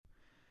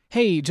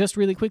Hey, just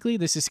really quickly,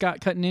 this is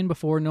Scott cutting in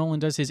before Nolan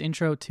does his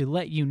intro to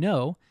let you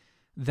know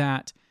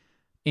that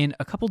in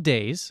a couple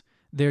days,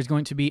 there's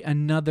going to be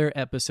another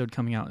episode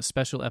coming out, a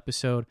special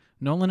episode.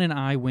 Nolan and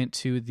I went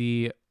to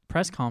the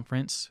press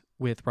conference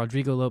with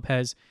Rodrigo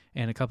Lopez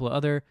and a couple of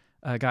other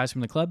guys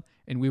from the club,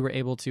 and we were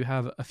able to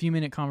have a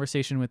few-minute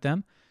conversation with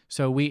them.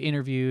 So we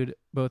interviewed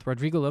both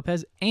Rodrigo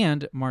Lopez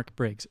and Mark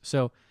Briggs.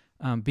 So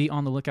be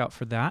on the lookout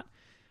for that.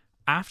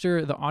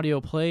 After the audio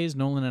plays,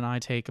 Nolan and I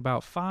take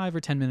about 5 or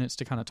 10 minutes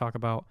to kind of talk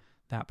about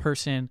that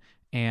person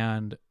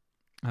and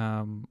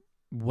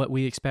what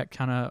we expect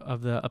kind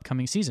of the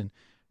upcoming season.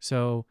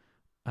 So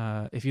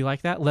if you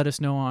like that, let us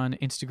know on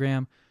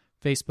Instagram,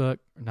 Facebook,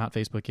 not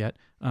Facebook yet.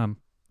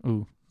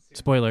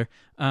 Spoiler.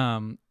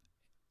 Instagram,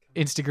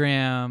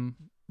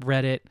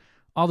 Reddit,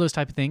 all those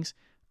type of things.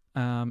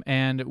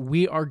 And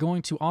we are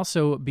going to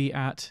also be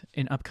at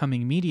an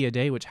upcoming media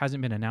day, which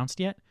hasn't been announced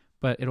yet,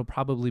 but it'll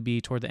probably be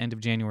toward the end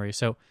of January.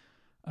 So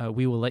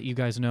we will let you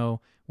guys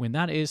know when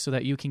that is so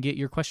that you can get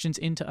your questions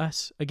into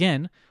us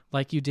again,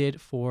 like you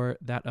did for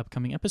that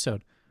upcoming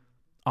episode.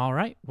 All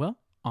right, well,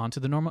 on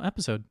to the normal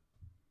episode.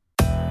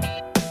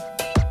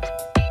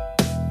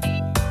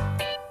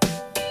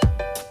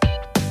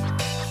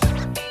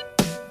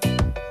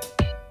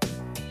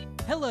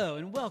 Hello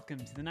and welcome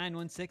to the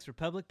 916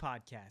 Republic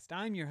Podcast.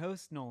 I'm your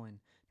host, Nolan.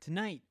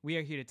 Tonight, we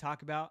are here to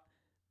talk about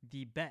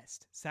the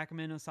best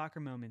Sacramento soccer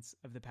moments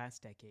of the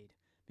past decade,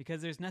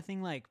 because there's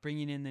nothing like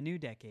bringing in the new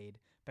decade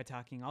by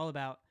talking all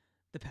about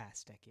the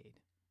past decade.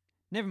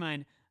 Never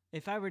mind,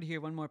 if I were to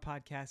hear one more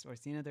podcast or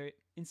see another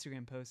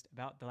Instagram post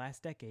about the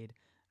last decade,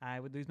 I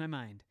would lose my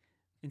mind.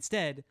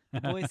 Instead,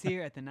 the boys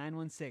here at the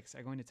 916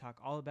 are going to talk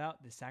all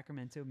about the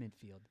Sacramento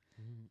midfield.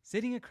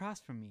 Sitting across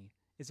from me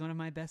is one of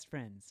my best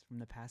friends from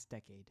the past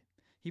decade.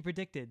 He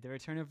predicted the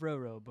return of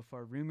Roro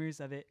before rumors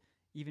of it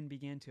even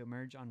began to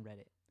emerge on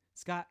Reddit.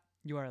 Scott,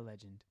 you are a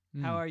legend.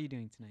 How are you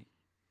doing tonight?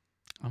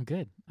 I'm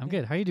good. I'm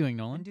good. How are you doing,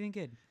 Nolan? I'm doing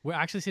good. We're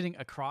actually sitting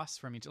across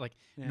from each other.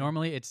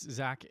 Normally it's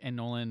Zach and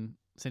Nolan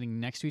sitting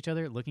next to each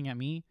other looking at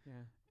me,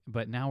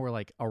 but now we're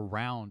like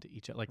around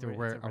each other, like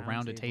we're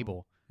around a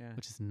table,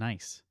 which is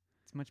nice.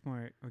 It's much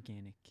more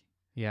organic,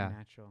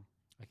 natural.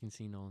 I can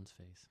see Nolan's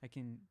face.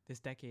 This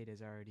decade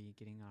is already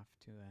getting off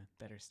to a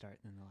better start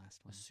than the last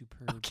one. A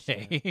superb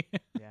Okay.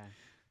 Yeah.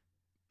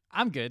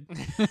 I'm good.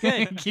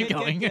 Good. Keep good,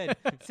 going. Good.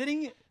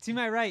 Sitting to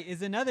my right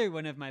is another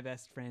one of my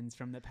best friends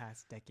from the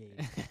past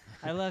decade.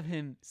 I love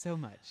him so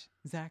much.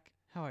 Zach,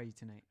 how are you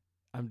tonight?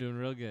 I'm doing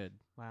real good.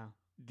 Wow.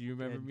 Do you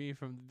remember Good. me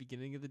from the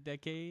beginning of the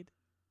decade?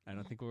 I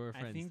don't think we were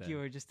friends I think then. you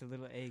were just a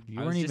little egg. You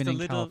I weren't was even just a in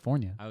little-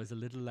 California. I was a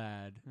little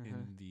lad Uh-huh.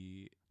 in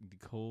the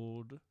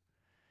cold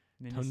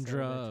Minnesota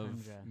tundra of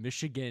tundra.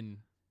 Michigan.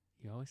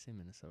 You always say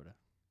Minnesota.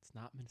 It's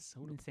not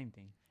Minnesota. Same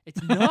thing.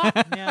 It's not.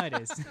 No, it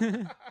is.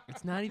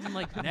 It's not even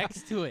like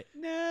next to it.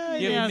 No,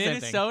 You yeah, have same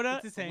thing.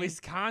 Minnesota, It's the same.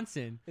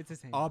 Wisconsin, It's the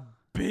same. a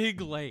big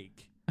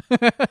lake,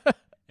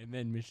 and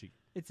then Michigan.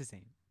 It's the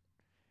same.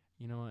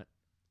 You know what?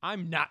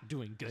 I'm not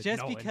doing good.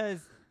 Just Nolan. because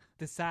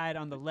the side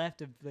on the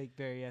left of Lake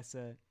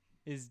Berryessa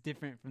is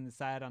different from the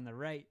side on the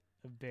right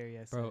of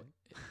Berryessa. Bro,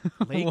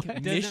 Lake What?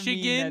 doesn't mean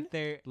Michigan, that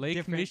they're Lake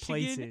different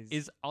Michigan places.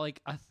 is like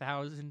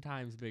 1,000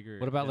 times bigger.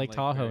 What about than Lake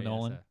Tahoe, Berryessa.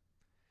 Nolan?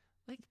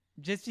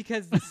 Just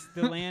because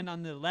the land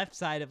on the left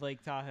side of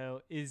Lake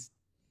Tahoe is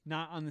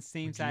not on the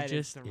same Would you side as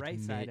just the right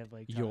side admit of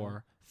Lake Tahoe.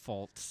 your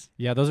faults.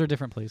 Yeah, those are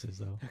different places,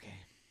 though. Okay,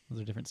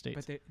 Those are different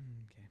states. but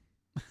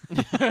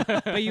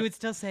okay. But you would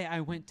still say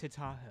I went to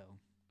Tahoe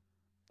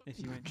if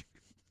you went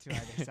to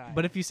either side.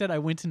 But if you said I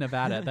went to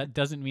Nevada, that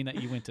doesn't mean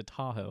that you went to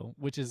Tahoe,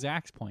 which is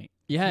Zach's point.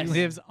 Yes. He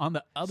lives on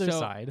the other So,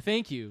 side.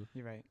 Thank you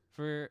you're right.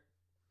 for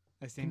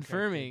I stand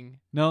confirming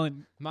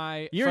Nolan,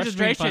 my You're just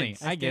being funny.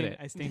 frustrations. I get it.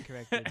 I stand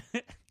corrected.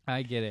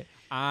 I get it.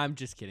 I'm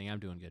just kidding. I'm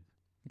doing good.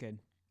 Good.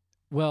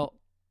 Well,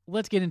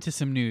 let's get into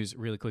some news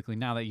really quickly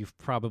now that you've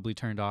probably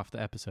turned off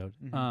the episode.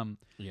 Mhm.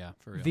 Yeah,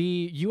 for real.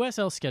 The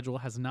USL schedule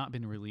has not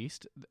been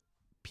released.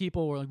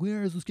 People were like,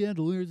 where's the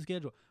schedule? Where's the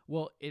schedule?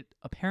 Well, it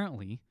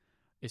apparently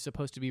is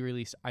supposed to be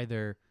released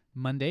either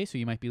Monday, so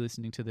you might be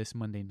listening to this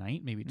Monday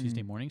night, maybe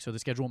Tuesday morning, so the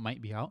schedule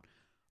might be out.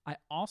 I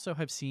also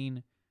have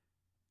seen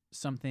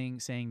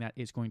something saying that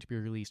it's going to be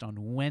released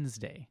on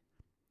Wednesday.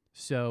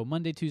 So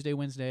Monday, Tuesday,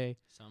 Wednesday,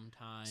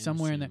 Sometime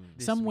somewhere in there, soon.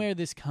 somewhere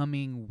this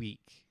coming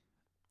week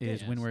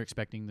is when Yes. we're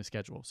expecting the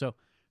schedule. So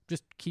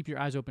just keep your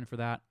eyes open for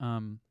that.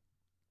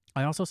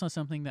 I also saw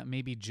something that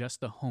maybe just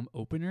the home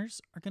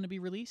openers are going to be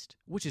released,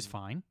 which is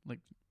fine. Like,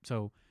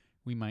 so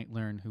we might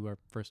learn who our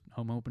first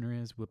home opener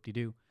is.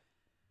 Whoop-de-doo.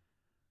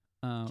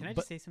 Can I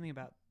just say something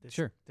about this?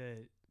 Sure.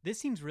 This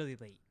seems really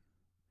late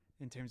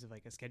in terms of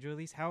like a schedule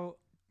release. How?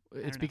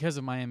 it's don't know. because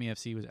of Miami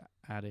FC was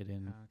added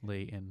in Oh, okay.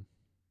 late, and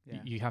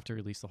Yeah. you have to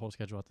release the whole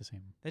schedule at the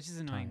same. That's just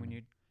annoying when time.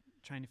 you're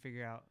trying to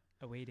figure out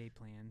away day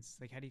plans.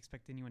 Like, how do you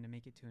expect anyone to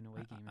make it to an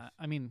away game?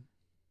 I mean,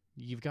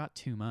 you've got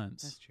 2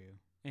 months. That's true.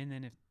 And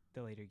then if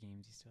the later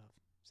games, you still have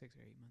 6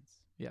 or 8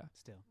 months. Yeah.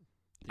 Still.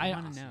 The I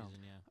off wanna know.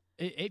 season, yeah.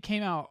 It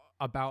came out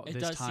about It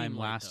this does time seem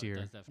late, last though. It year.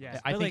 does definitely Yeah.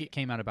 seem I But, think like, it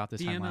came out about this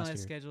The time MLS last year.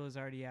 schedule is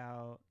already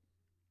out.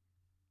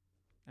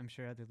 I'm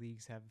sure other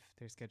leagues have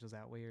their schedules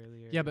out way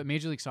earlier. Yeah, but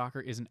Major League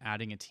Soccer isn't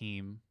adding a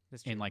team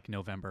that's true. in like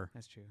November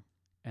That's true.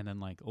 and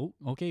then like, oh,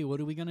 okay, what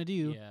are we gonna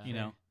do? Yeah. You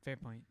know. Fair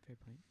point. Fair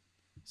point.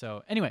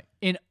 So anyway,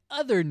 in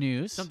other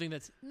news, Something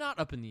that's not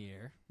up in the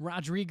air.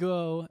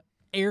 Rodrigo,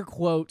 air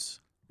quotes,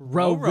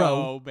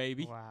 row,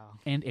 baby. Wow.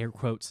 and air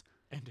quotes,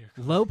 And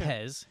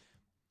Lopez,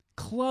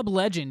 club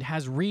legend,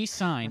 has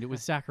re-signed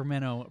with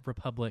Sacramento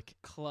Republic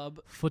club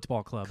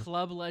Football Club.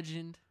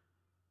 legend,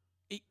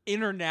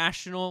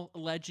 international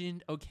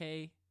legend.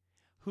 Okay,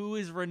 who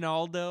is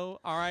Ronaldo?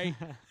 All right,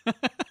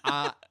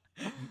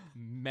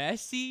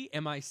 Messi.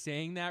 Am I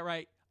saying that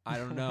right? I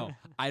don't know.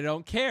 I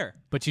don't care.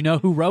 But you know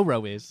who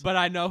Roro is. But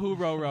I know who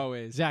Roro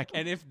is. Zach.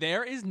 And if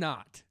there is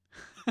not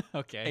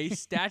Okay. a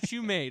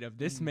statue made of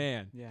this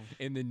man Yeah.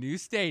 in the new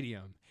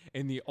stadium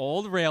in the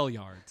old rail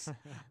yards,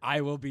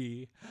 I will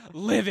be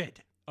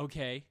livid.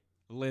 Okay?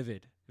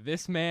 Livid.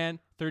 This man,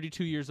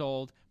 32 years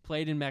old,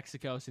 played in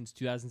Mexico since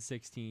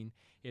 2016.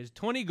 He has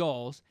 20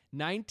 goals,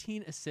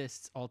 19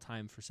 assists all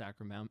time for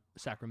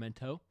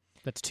Sacramento.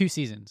 That's 2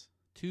 seasons.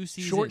 2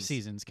 seasons. Short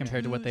seasons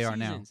compared to what they are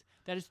now. seasons.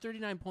 That is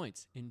 39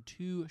 points in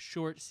 2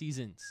 short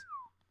seasons.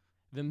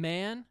 The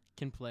man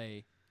can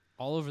play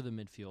all over the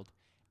midfield,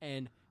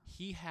 and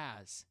he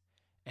has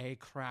a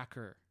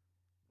cracker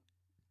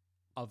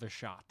of a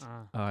shot.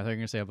 I thought you were going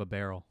to say of a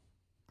barrel.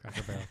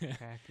 Cracker Barrel.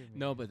 Cracker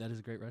No, but that is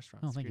a great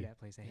restaurant. Oh, thank Screw you. that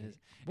place. I It hate is. it.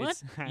 What?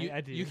 It's-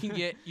 I do. You can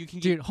get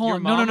Dude, hold your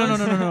on. No.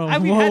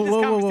 mama's- We've Whoa, had this whoa,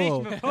 whoa,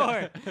 conversation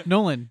whoa. before.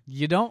 Nolan,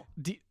 you don't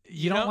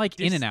like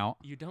dis- In-N-Out.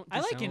 You don't. I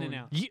like disown-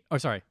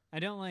 In-N-Out. Sorry. I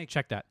don't like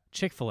Check that.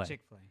 Chick-fil-A.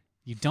 Chick-fil-A.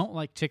 You don't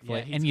like Chick-fil-A,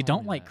 Yeah, he and you told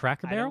don't me like that.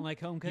 Cracker I Barrel? don't like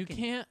home You cooking.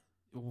 can't.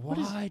 What?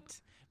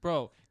 is-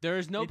 Bro, there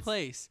is no It's-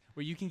 place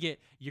where you can get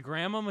your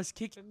grandmama's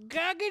kitchen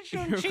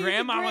Your Your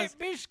grandmama's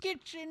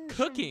biscuits and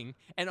cooking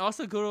and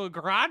also go to a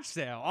garage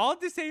sale all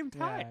at the same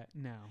time. Yeah,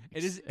 no.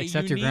 It is a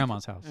Except your unique-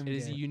 grandma's house. I'm It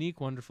is a good. unique,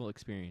 wonderful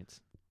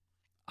experience.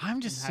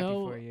 I'm just happy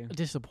so for you.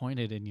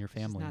 disappointed in your It's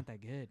just family. not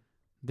that good.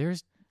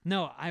 There's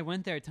No, I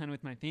went there a ton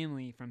with my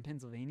family from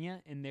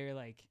Pennsylvania, and they're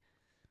like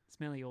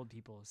smelly old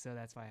people, so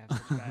that's why I have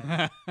such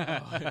bad. he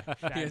bad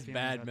has feelings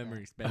bad about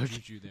memories, bad Okay.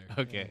 juju there.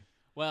 okay.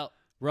 Well,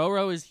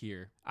 Roro is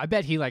here. I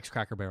bet he likes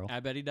Cracker Barrel.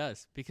 I bet he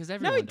does because No,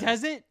 everyone he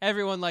does. doesn't.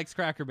 Everyone likes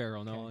Cracker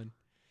Barrel, Nolan.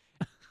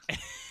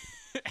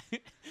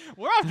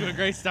 We're off to a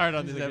great start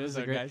on this This is a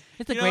episode, great- guys.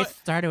 It's a great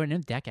start to a new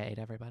decade,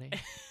 everybody.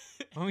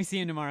 When we see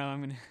him tomorrow,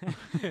 I'm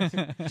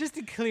gonna just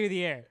to clear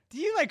the air. Do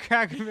you like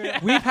Cracker Barrel?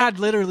 We've had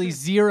literally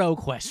 0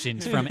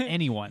 questions from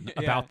anyone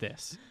Yeah. about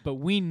this, but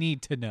we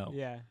need to know.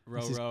 Yeah.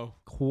 This is Roro.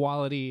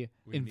 Quality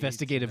We need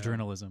investigative to know.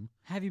 journalism.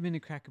 Have you been to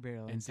Cracker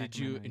Barrel? in And did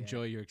you Sacramento yet?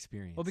 enjoy your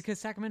experience? Well, because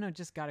Sacramento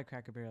just got a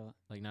Cracker Barrel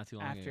like not too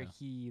long after ago.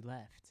 he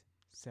left.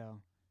 So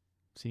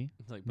See?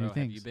 It's like, New bro,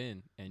 have you things.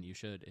 been? And you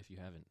should if you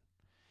haven't.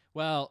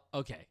 Well,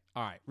 okay.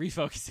 All right.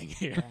 Refocusing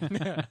here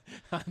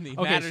on the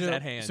matters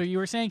at hand. So you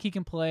were saying he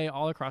can play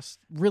all across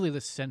really the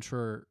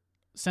center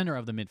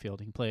of the midfield.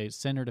 He can play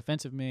center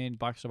defensive mid,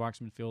 box-to-box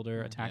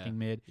midfielder, attacking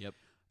mid. Yep.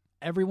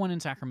 Everyone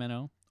in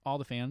Sacramento, all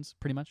the fans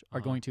pretty much, are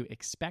Uh-huh. going to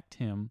expect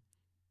him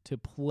to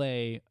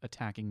play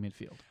attacking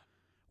midfield,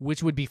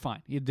 which would be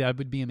fine. That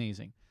would be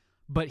amazing.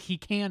 But he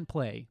can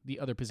play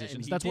the other And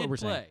positions. he That's what did we're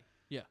saying. play.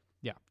 Yeah.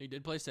 Yeah. He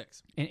did play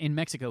 6. In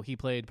Mexico, he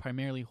played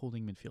primarily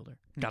holding midfielder.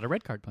 Got a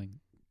red card playing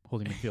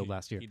holding midfield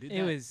last year. He did It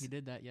that. was- He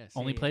did that, yes.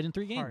 Only a played in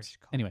 3 games. harsh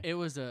call. Anyway, It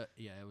was it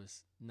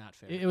was not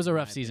fair. it was a in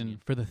rough my season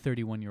opinion. for the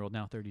 31-year-old,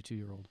 now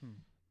 32-year-old.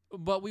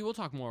 But we will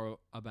talk more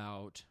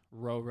about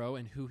Roro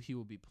and who he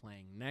will be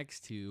playing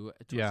next to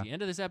towards Yeah. the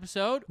end of this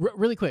episode.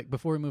 Really quick,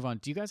 before we move on,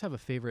 do you guys have a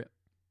favorite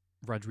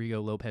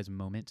Rodrigo Lopez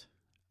moment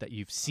that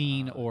you've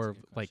seen That's a or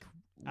good like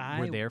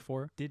I were there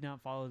for? did not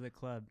follow the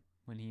club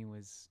when he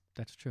was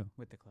That's true.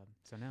 with the club.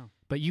 So no.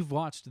 But you've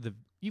watched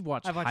I've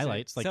watched it.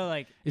 highlights. Like, so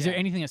like, is there yeah.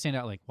 anything that stand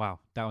out? Like, wow,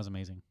 that was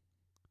amazing.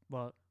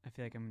 Well, I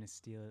feel like I'm gonna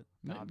steal it.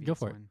 The No, go obvious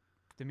for it. one.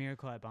 The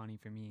Miracle at Bonnie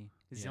for me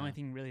is the Yeah. only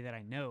thing really that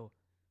I know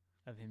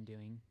of him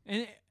doing,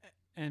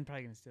 and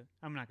probably gonna steal.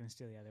 I'm not gonna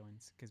steal the other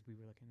ones because we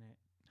were looking at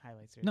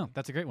highlights. No, earlier.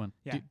 that's a great one.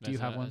 Yeah. Do you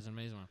have one? That's an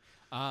amazing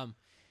one.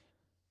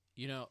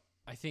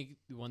 I think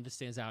the one that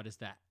stands out is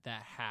that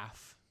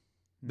half.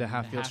 The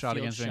half field shot half-field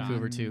against shot.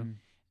 Vancouver too. Mm,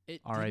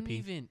 It R.I.P..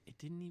 It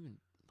didn't even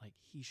like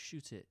he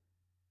shoots it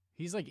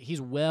He's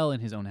well in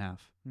his own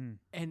half.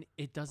 and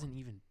it doesn't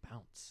even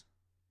bounce.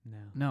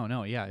 no.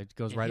 No, yeah, it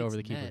goes It right hits over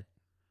the keeper. net.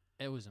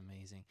 It was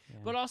amazing. Yeah.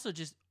 But also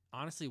just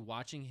honestly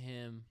watching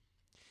him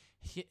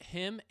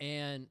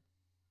and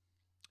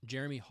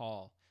Jeremy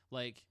Hall,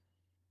 like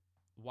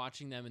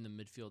watching them in the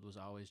midfield was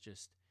always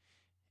just,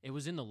 it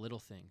was in the little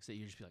things that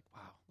you just be like,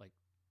 wow, like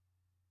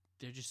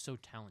they're just so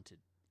talented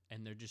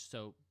and they're just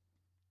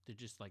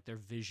like their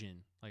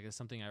vision. Like that's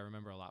something I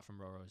remember a lot from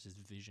Roro is his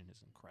vision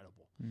is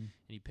incredible. And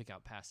he'd pick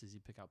out passes,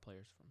 he'd pick out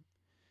players from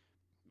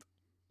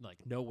like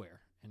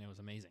nowhere. And it was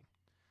amazing.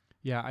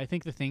 Yeah, I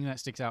think the thing that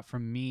sticks out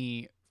from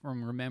me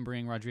from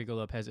remembering Rodrigo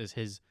Lopez is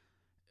his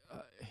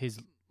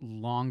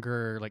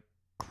longer like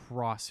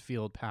cross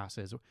field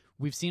passes.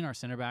 We've seen our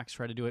center backs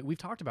try to do it. We've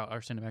talked about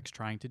our center backs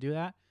trying to do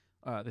that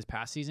this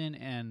past season,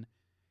 and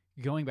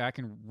going back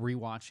and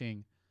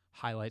rewatching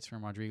highlights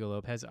from Rodrigo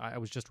Lopez, I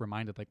was just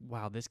reminded, like,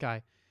 wow, this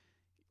guy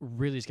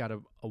really has got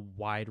a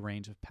wide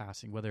range of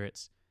passing, whether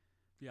it's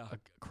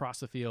across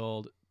the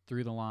field,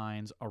 through the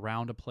lines,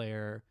 around a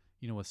player,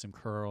 with some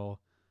curl.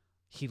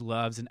 He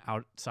loves an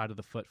outside of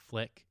the foot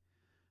flick.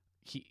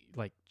 He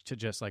like to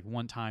just like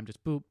one time,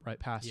 just boop right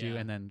past you,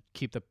 and then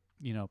keep the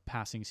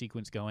passing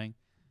sequence going.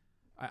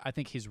 I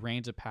think his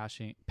range of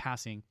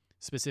passing,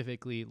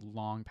 specifically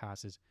long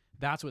passes,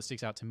 that's what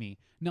sticks out to me.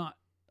 Not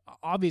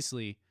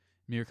obviously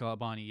Mirko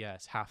Albani,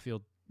 yes, half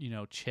field,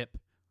 chip,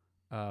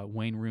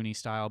 Wayne Rooney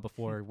style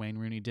before Wayne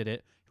Rooney did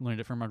it. He learned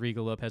it from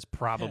Rodrigo Lopez,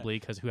 probably,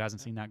 because who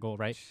hasn't seen that goal,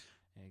 right?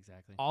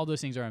 Exactly. All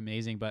those things are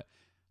amazing, but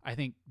I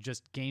think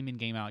just game in,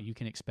 game out, you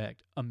can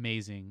expect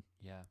amazing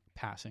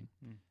passing.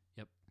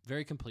 Yep.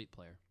 Very complete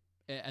player.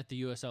 At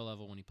the USL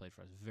level when he played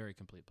for us, very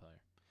complete player.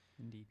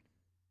 Indeed.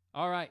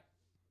 All right.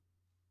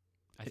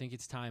 I think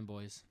it's time,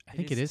 boys. I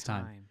think it is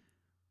time.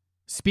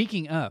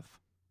 Speaking of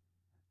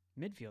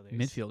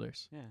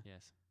midfielders. Yeah.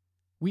 Yes.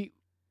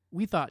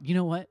 We thought, you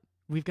know what?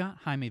 We've got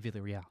Jaime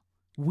Villarreal.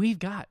 We've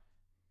got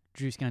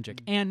Drew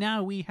Skundrick. And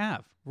now we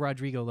have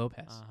Rodrigo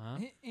Lopez. Uh-huh.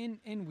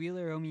 And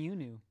Wheeler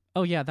Omiunu.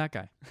 Oh, yeah, that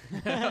guy.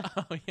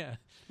 Oh, yeah.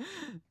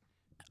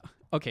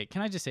 Okay,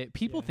 can I just say,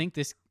 people think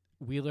this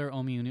Wheeler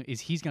Omiunu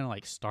he's going to,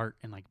 like, start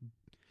and, like,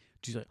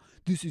 just like,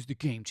 this is the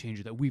game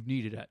changer that we've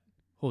needed at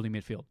holding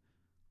midfield.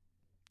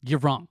 You're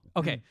wrong.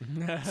 Okay.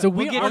 So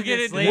we're going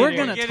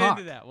to talk.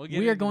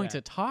 We are going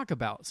to talk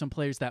about some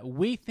players that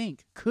we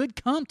think could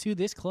come to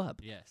this club.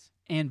 Yes.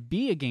 And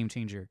be a game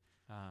changer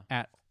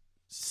at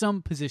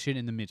some position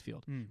in the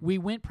midfield. We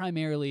went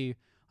primarily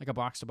like a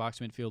box-to-box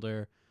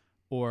midfielder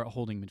or a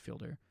holding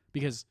midfielder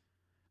because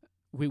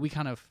we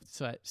kind of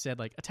said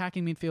like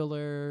attacking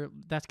midfielder,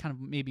 that's kind of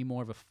maybe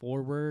more of a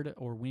forward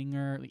or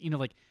winger.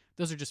 Like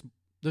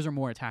those are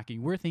more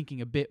attacking. We're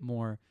thinking a bit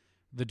more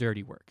the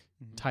dirty work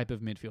type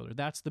of midfielder.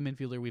 That's the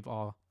midfielder we've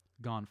all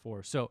gone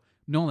for. So,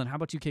 Nolan, how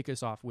about you kick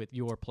us off with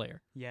your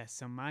player? Yes,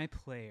 so my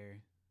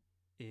player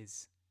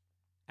is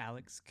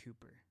Alex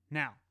Cooper.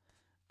 Now,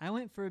 I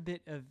went for a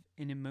bit of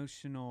an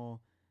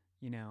emotional,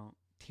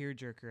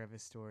 tearjerker of a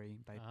story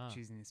by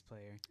choosing this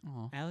player.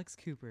 Aww. Alex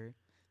Cooper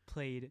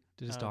played...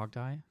 Did his dog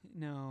die?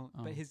 No,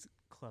 but his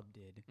club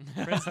did.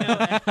 Fresno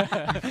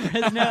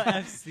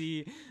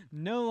FC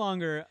no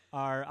longer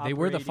are operating. They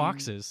were the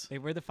Foxes. They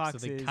were the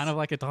Foxes. So they kind of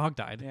like a dog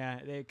died. Yeah,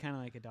 they kind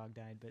of like a dog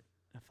died, but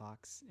a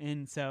fox.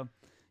 And so,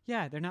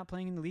 yeah, they're not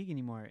playing in the league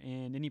anymore.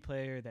 And any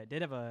player that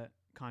did have a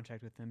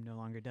contract with them no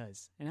longer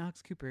does. And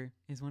Alex Cooper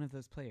is one of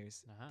those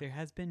players. There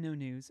has been no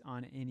news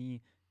on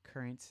any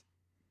current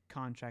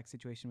contract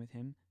situation with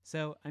him.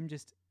 So I'm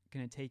just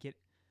going to take it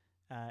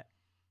that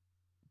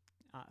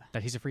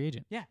he's a free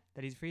agent. Yeah,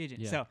 that he's a free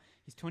agent. Yeah. So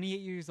he's 28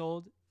 years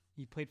old.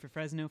 He played for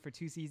Fresno for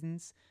 2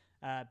 seasons.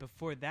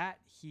 Before that,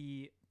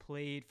 he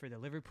played for the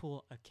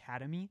Liverpool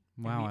Academy.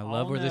 Wow, I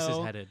love where this is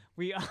headed.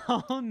 We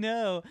all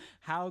know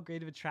how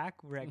great of a track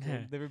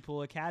record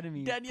Liverpool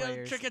Academy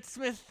players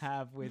Trickett-Smith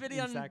have with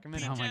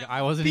Sacramento. Oh my God,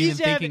 I wasn't even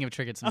thinking of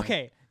Trickett-Smith.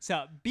 Okay,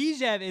 so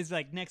Bijev is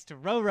like next to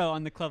Roro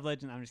on the club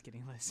legend. I'm just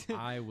kidding, listen.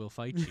 I will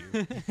fight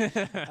you.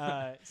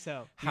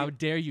 So how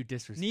dare you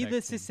disrespect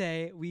Needless him. to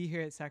say, we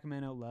here at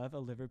Sacramento love a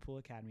Liverpool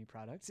Academy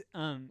product.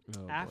 I'm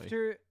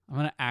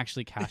gonna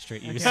actually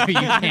castrate you so you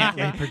can't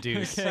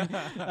reproduce.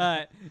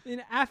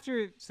 And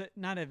after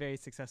not a very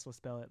successful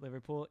spell at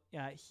Liverpool,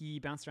 he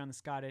bounced around the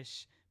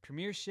Scottish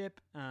Premiership,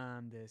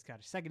 the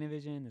Scottish Second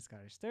Division, the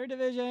Scottish Third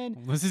Division.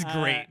 This is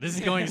great. This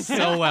is going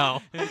so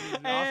well.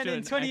 And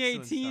in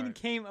 2018,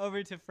 came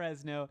over to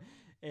Fresno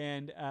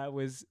and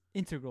was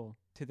integral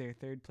to their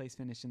 3rd place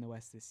finish in the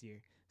West this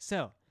year.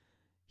 So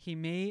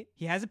he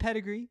has a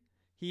pedigree.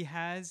 He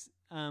has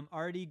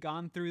already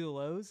gone through the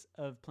lows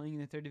of playing in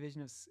the 3rd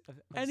division of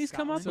and he's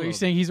come up. So you're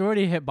saying he's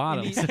already hit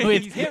bottom. He's So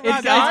hit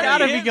it's got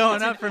to be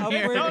going up from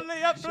here.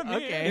 Only up from here.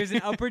 Okay. There's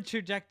an upward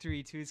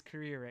trajectory to his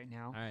career right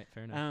now. All right,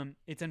 fair enough.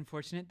 It's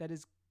unfortunate that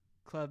his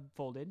club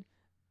folded,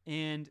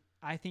 and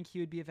I think he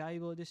would be a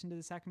valuable addition to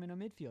the Sacramento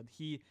midfield.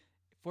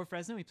 For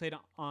Fresno, he played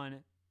on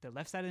the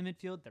left side of the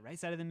midfield, the right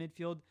side of the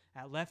midfield,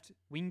 at left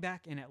wingback,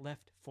 and at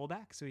left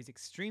fullback. So he's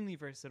extremely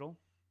versatile.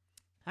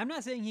 I'm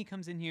not saying he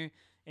comes in here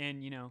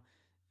and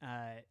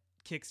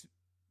kicks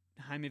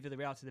Jaime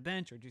Villarreal to the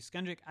bench or Drew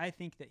Skundrick. I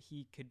think that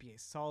he could be a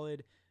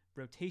solid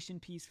rotation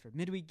piece for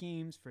midweek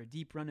games, for a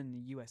deep run in the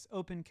U.S.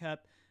 Open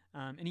Cup.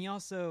 And he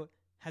also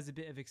has a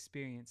bit of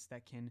experience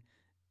that can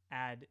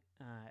add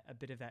a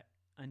bit of that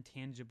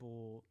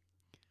intangible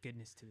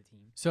goodness to the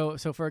team. So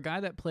for a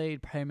guy that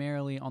played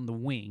primarily on the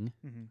wing,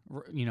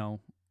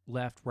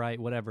 left, right,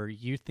 whatever,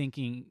 you're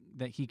thinking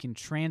that he can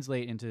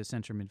translate into a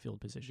center midfield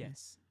position?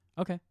 Yes.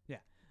 Okay. Yeah.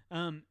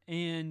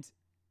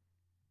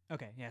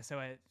 So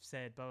I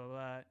said blah, blah,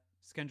 blah.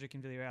 Skundrick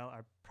and Villarreal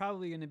are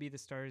probably going to be the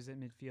starters at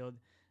midfield.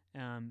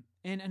 And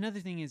another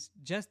thing is,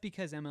 just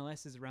because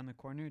MLS is around the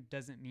corner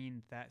doesn't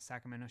mean that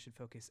Sacramento should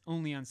focus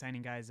only on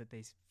signing guys that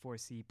they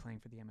foresee playing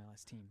for the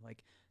MLS team.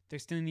 Like, there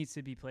still needs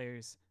to be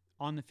players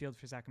on the field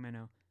for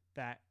Sacramento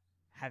that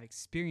have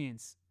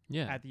experience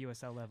at the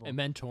USL level. And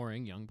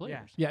mentoring young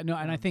players. Yeah, no,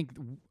 and I think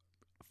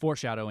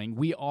foreshadowing,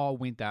 we all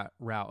went that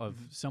route of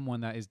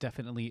someone that is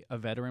definitely a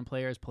veteran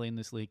player, has played in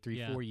this league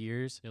 4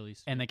 years, At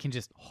least. and they can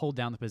just hold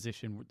down the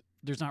position.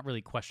 There's not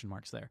really question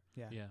marks there.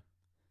 Yeah.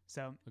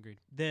 So Agreed.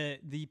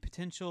 the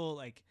potential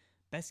like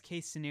best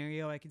case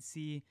scenario I could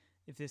see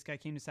if this guy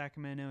came to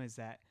Sacramento is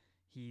that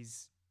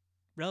he's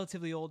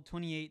relatively old,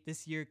 28.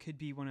 This year could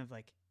be one of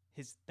like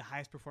the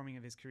highest performing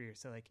of his career.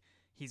 So like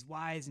he's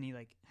wise and he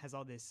like has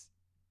all this,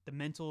 the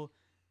mental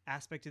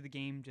aspect of the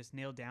game just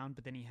nailed down,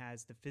 but then he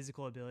has the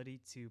physical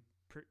ability to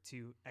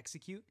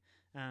execute,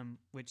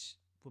 which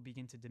will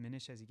begin to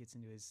diminish as he gets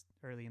into his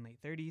early and late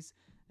 30s.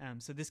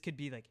 So this could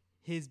be like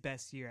his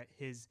best year at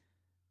his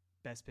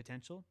best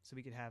potential. So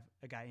we could have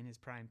a guy in his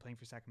prime playing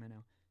for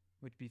Sacramento,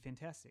 which would be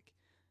fantastic.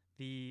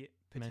 The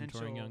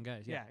potential Mentoring young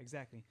guys. yeah,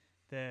 exactly.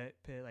 The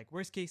like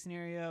worst case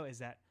scenario is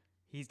that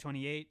he's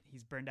 28,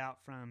 he's burned out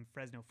from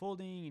Fresno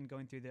folding and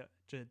going through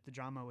the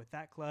drama with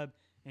that club,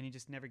 and he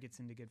just never gets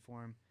into good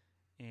form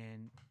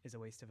and is a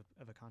waste of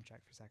a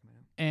contract for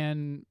Sacramento.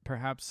 And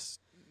perhaps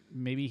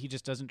maybe he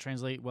just doesn't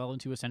translate well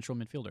into a central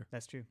midfielder.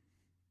 That's true.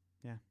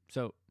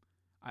 So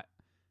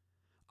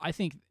I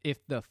think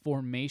if the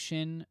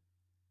formation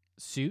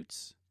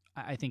suits,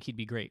 I think he'd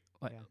be great.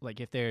 Like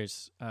if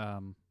there's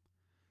I'm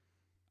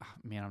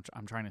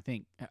trying to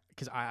think,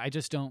 because I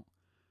just don't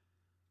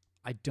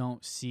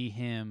see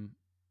him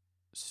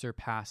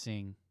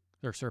supplanting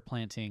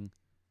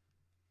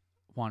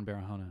Juan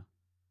Barahona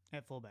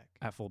At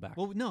fullback.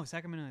 Well, no,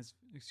 Sacramento has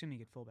extremely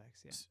good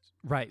fullbacks. Yeah.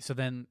 right. So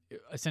then,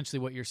 essentially,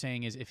 what you're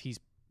saying is if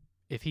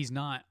he's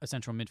not a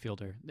central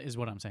midfielder, is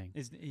what I'm saying.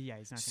 He's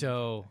not.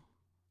 So,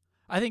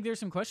 I think there's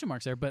some question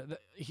marks there. But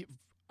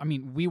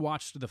we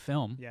watched the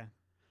film. Yeah.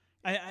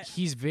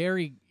 He's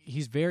very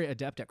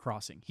adept at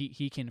crossing.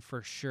 He can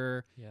for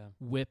sure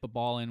whip a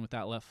ball in with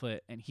that left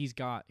foot, and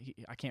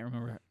I can't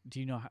remember. Do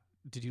you know?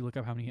 Did you look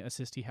up how many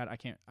assists he had? I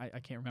can't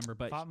remember.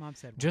 But Mob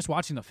said just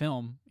watching the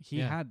film,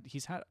 he's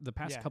had the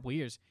past couple of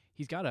years.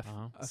 He's got a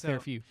fair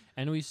few,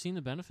 and we've seen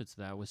the benefits of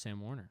that with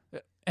Sam Warner.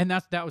 And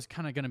that was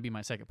kind of going to be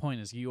my second point.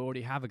 Is you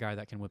already have a guy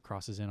that can whip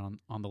crosses in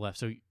on the left.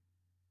 So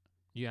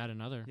you add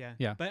another.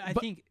 Yeah. But I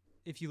think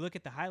if you look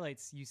at the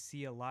highlights, you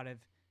see a lot of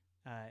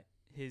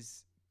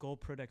his goal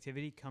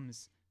productivity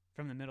comes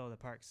from the middle of the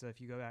park. So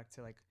if you go back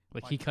to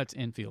he cuts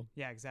infield.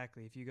 Yeah,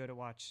 exactly. If you go to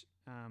watch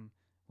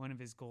one of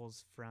his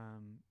goals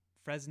from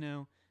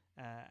Fresno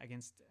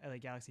against LA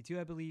Galaxy 2,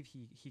 I believe,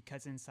 he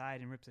cuts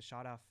inside and rips a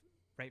shot off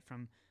right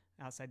from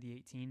outside the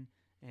 18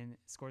 and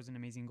scores an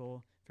amazing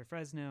goal for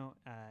Fresno.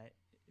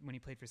 When he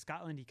played for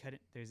Scotland, he cut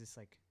it. There's this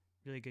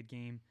really good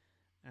game.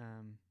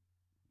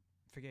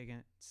 Forget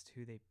against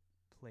who they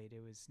played.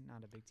 It was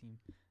not a big team.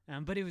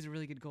 But it was a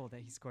really good goal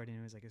that he scored, and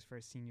it was his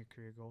first senior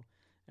career goal.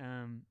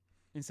 And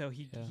so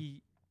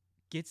he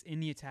gets in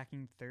the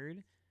attacking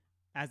third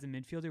as a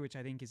midfielder, which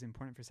I think is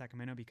important for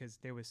Sacramento because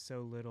there was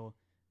so little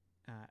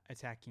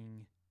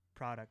attacking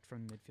product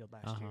from the midfield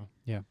last year.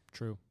 Yeah,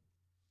 true.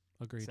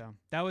 Agreed. So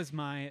that was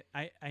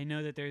I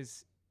know that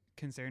there's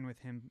concern with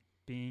him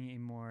being a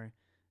more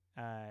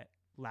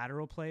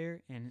lateral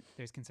player, and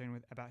there's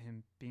concern about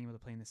him being able to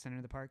play in the center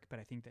of the park, but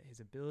I think that his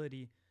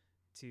ability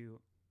to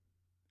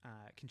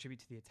contribute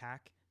to the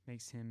attack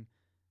makes him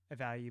a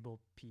valuable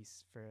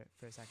piece for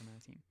a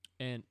Sacramento team.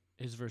 And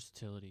his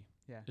versatility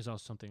is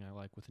also something I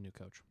like with a new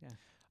coach. Yeah.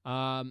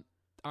 All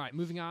right,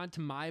 moving on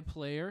to my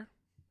player,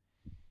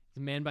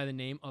 the man by the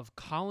name of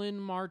Colin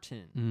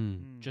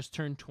Martin. Just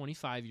turned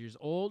 25 years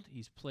old.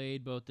 He's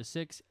played both the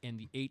 6 and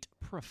the 8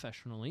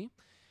 professionally.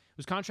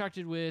 Was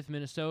contracted with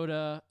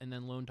Minnesota and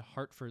then loaned to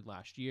Hartford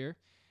last year.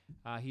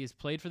 He has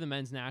played for the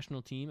men's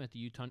national team at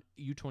the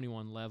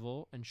U21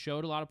 level and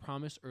showed a lot of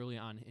promise early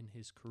on in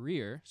his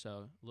career, so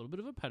a little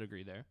bit of a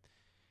pedigree there.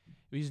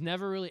 He's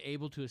never really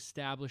able to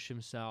establish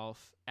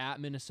himself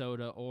at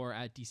Minnesota or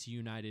at DC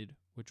United,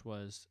 which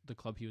was the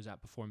club he was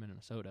at before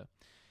Minnesota.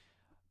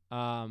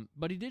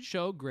 But he did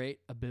show great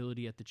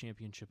ability at the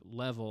championship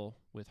level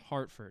with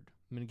Hartford.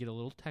 I'm going to get a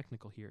little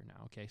technical here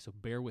now, okay? So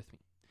bear with me.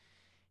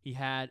 He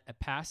had a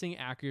passing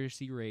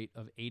accuracy rate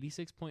of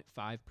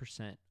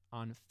 86.5%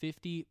 on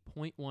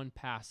 50.1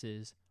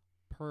 passes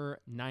per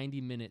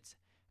 90 minutes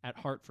at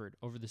Hartford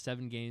over the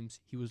 7 games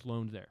he was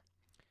loaned there.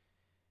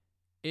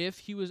 If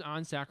he was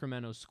on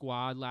Sacramento's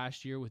squad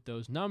last year with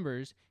those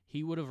numbers,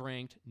 he would have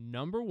ranked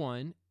number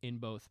 1 in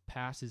both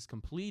passes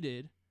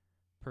completed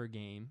per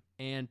game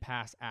and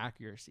pass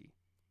accuracy.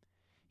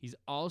 He's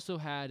also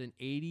had an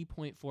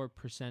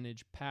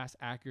 80.4% pass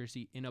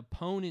accuracy in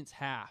opponent's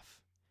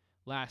half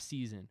last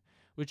season,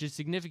 which is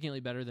significantly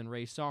better than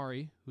Ray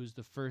Sari, who's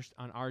the first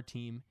on our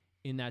team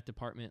in that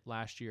department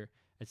last year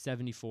at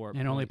 74.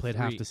 And only played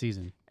half the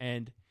season.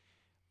 And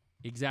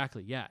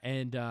exactly, yeah.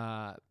 And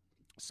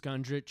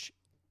Skundrich,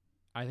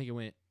 I think it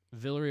went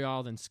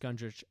Villarreal, then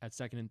Skundrich at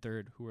 2nd and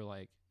 3rd, who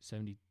were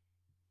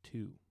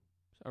 72,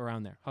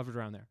 around there, hovered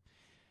around there.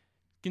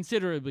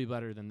 Considerably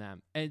better than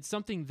them. And it's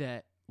something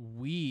that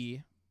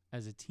we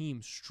as a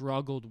team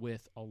struggled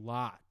with a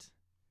lot.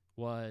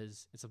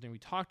 It's something we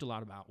talked a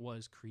lot about,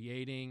 was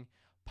creating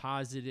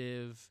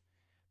positive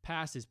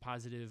passes,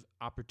 positive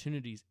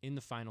opportunities in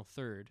the final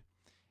third.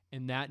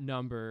 And that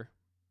number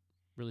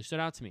really stood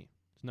out to me.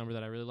 It's a number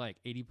that I really like.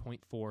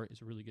 80.4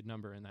 is a really good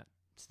number in that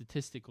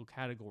statistical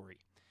category.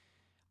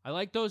 I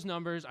like those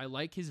numbers. I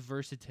like his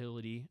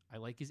versatility. I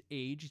like his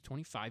age. He's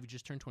 25. He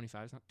just turned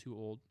 25. He's not too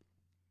old.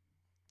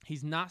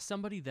 He's not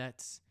somebody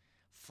that's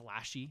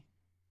flashy.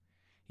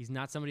 He's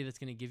not somebody that's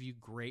going to give you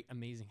great,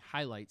 amazing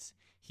highlights.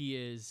 He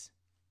is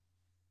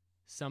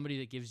somebody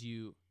that gives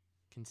you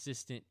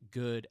consistent,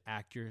 good,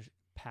 accurate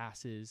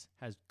passes,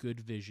 has good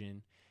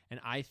vision.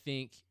 And I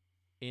think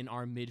in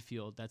our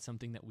midfield, that's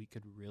something that we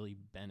could really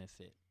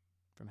benefit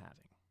from having.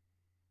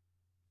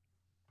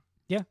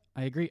 Yeah,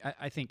 I agree.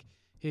 I think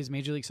his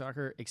Major League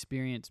Soccer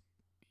experience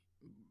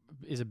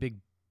is a big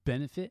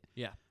benefit.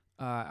 Yeah.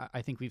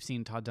 I think we've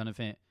seen Todd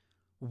Dunavant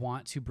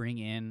want to bring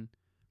in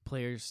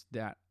players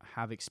that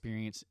have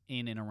experience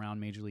in and around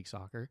Major League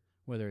Soccer,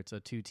 whether it's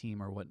a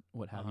 2-team or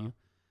what have you.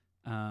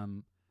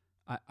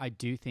 I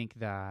do think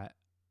that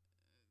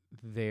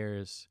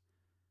there's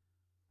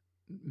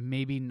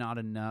maybe not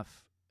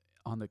enough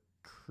on the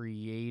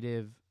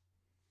creative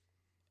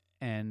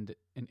end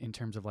in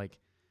terms of like,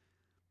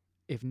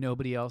 if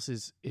nobody else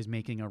is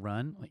making a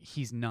run, like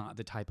he's not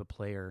the type of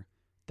player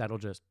that'll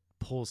just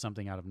pull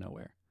something out of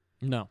nowhere.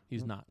 No,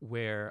 he's not.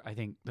 Where I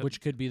think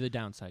Which could be the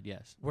downside,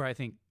 yes. where I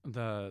think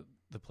the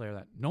player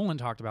that Nolan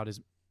talked about is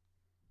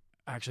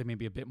actually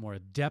maybe a bit more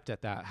adept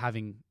at that.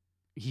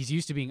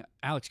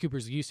 Alex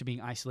Cooper's used to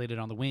being isolated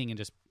on the wing and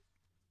just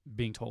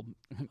being told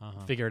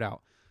figure it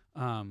out.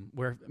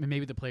 Where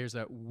maybe the players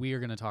that we're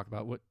going to talk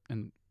about,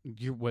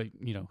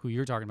 who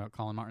you're talking about,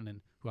 Colin Martin,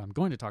 and who I'm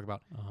going to talk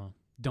about,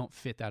 don't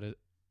fit that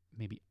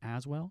maybe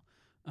as well.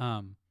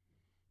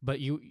 But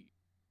you're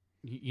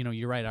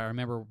right. I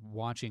remember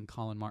watching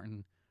Colin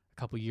Martin a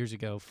couple years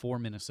ago for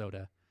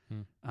Minnesota.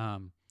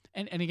 And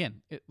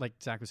again, like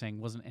Zach was saying,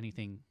 wasn't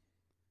anything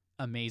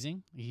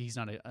amazing. He's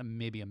not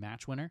maybe a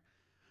match winner,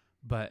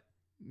 but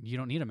you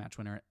don't need a match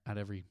winner at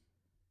every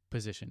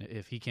position.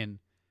 If he can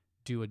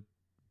do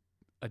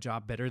a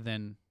job better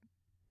than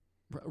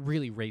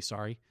really Ray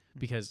Sorry,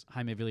 because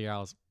Jaime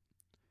Villarreal's,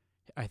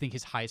 I think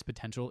his highest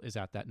potential is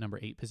at that number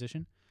 8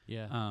 position.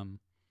 Yeah.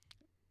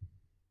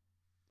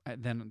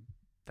 Then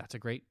that's a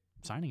great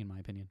signing in my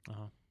opinion.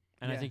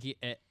 And I think he,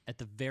 at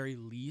the very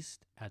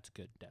least, adds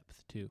good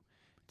depth too.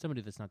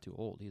 Somebody that's not too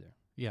old either.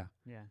 Yeah.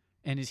 Yeah.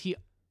 And is he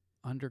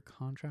under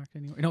contract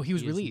anywhere? No, he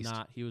was released.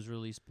 He was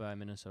released by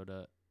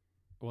Minnesota.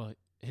 Well,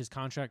 his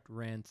contract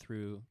ran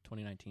through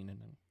 2019, and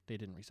then they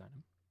didn't re-sign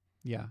him.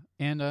 Yeah.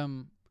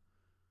 And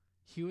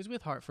he was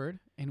with Hartford,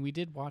 and we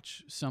did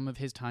watch some of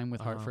his time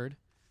with Hartford.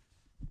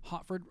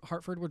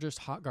 Hartford were just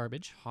hot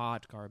garbage.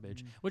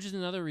 Which is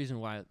another reason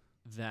why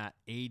that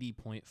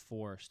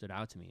 80.4 stood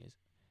out to me, is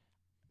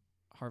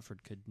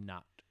Hartford could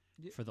not,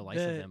 for the life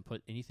of them,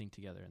 put anything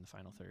together in the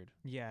final third.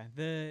 Yeah,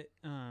 the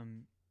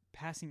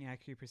passing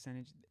accuracy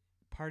percentage,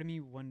 part of me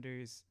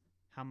wonders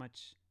how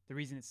much, the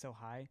reason it's so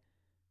high,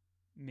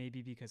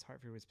 maybe because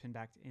Hartford was pinned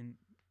back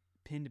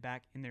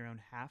in their own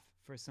half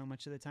for so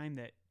much of the time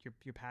that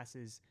your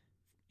passes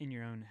in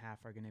your own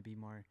half are going to be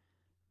more,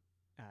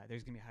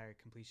 there's going to be a higher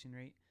completion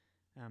rate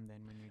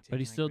than when you're taking. But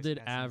he still risk did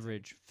passing.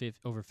 average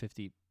over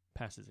 50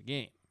 passes a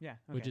game. Yeah,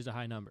 which is a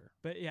high number.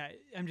 But yeah,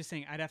 I'm just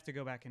saying I'd have to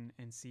go back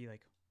and see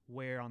like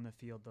where on the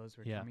field those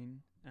were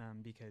coming,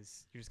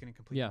 because you're just going to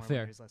complete more when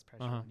there's less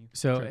pressure on you.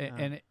 So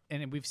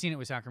and we've seen it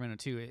with Sacramento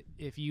too.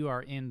 If you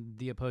are in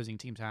the opposing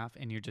team's half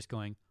and you're just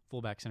going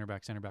fullback, center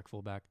back,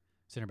 fullback,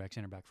 center back,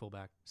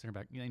 fullback, center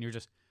back, and you're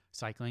just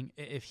cycling.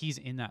 If he's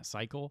in that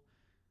cycle,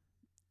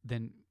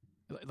 then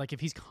like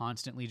if he's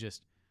constantly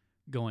just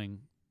going,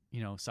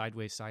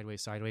 sideways,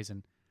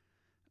 and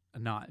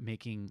not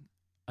making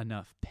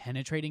enough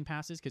penetrating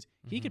passes, because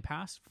he could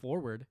pass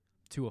forward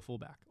to a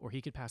fullback, or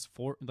he could pass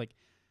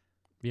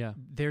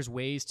there's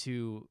ways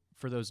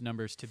for those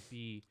numbers to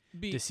be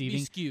deceiving,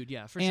 be skewed,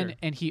 for sure.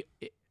 And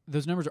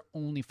those numbers are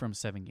only from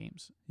 7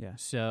 games. Yeah,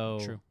 so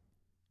true.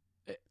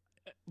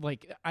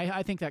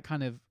 I think that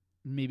kind of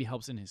maybe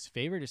helps in his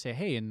favor to say,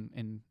 hey,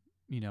 in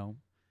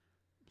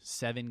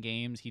 7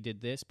 games he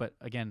did this, but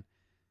again,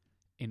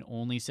 in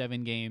only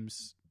 7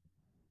 games,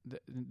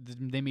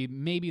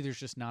 maybe there's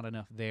just not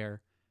enough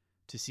there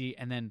to see.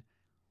 And then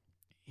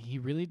he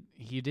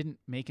didn't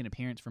make an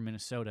appearance for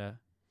Minnesota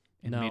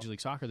in Major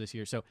League Soccer this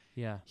year, so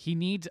he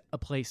needs a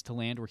place to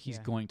land where he's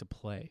going to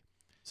play.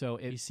 So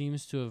he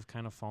seems to have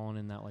kind of fallen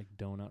in that like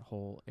donut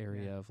hole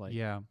area of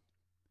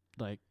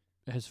like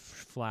has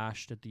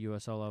flashed at the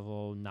USL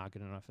level, not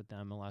good enough at the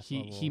MLS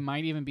level. He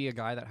might even be a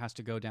guy that has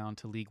to go down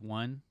to League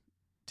One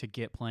to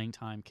get playing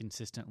time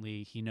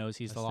consistently. He knows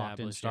he's the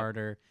locked-in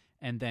starter,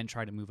 and then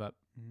try to move up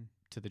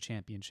to the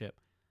championship.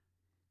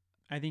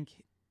 I think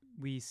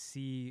we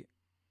see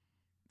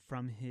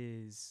from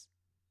his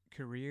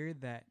career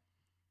that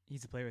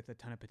he's a player with a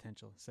ton of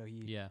potential. So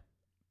he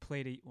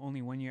played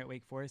only 1 year at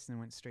Wake Forest and then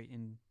went straight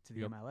into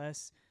the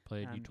MLS.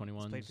 Played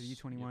U21s. Played for the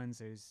U21s.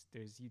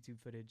 There's YouTube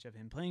footage of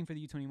him playing for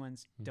the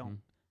U21s. Don't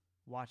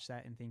watch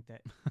that and think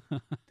that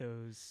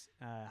those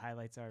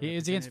highlights are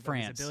It's against representative of his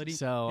France, ability.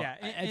 so Yeah,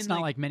 it's and,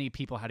 not like many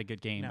people had a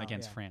good game No,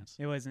 against yeah. France.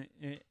 It wasn't.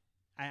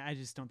 I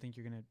just don't think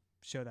you're gonna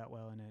show that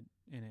well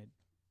in a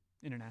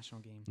international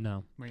game.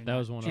 No, Where you're that not-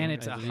 was one. And of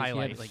it's I a believe he had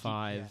highlight, like,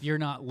 5. You're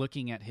not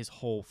looking at his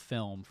whole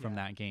film from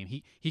Yeah. that game.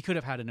 He could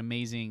have had an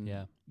amazing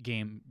Yeah.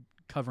 game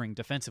covering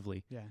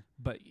defensively, Yeah.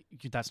 but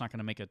that's not going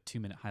to make a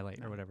 2-minute highlight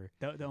or No. whatever.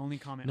 The only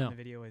comment No. on the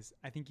video was,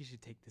 "I think you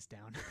should take this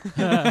down."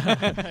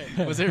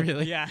 Was it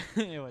really? Yeah,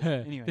 it was.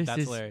 Anyway, This That's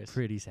is hilarious.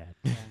 pretty sad.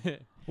 yeah.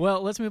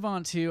 Well, let's move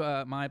on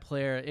to my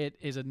player. It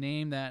is a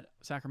name that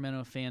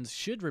Sacramento fans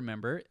should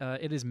remember.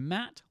 It is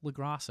Matt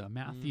LaGrassa.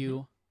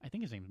 Matthew, I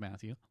think his name is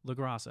Matthew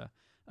LaGrassa.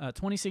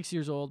 26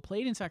 years old,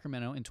 played in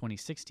Sacramento in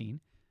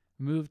 2016,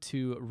 moved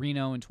to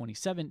Reno in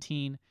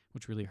 2017,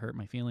 which really hurt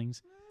my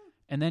feelings.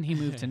 And then he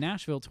moved to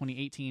Nashville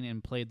 2018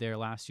 and played there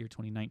last year,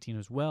 2019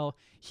 as well.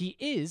 He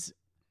is,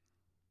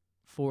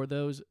 for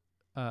those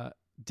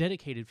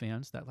dedicated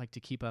fans that like to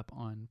keep up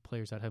on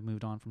players that have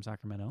moved on from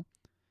Sacramento,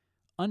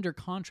 under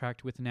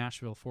contract with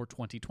Nashville for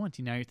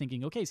 2020. Now you're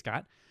thinking, okay,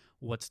 Scott,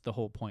 what's the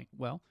whole point?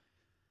 Well,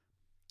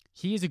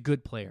 he is a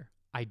good player.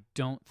 I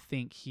don't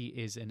think he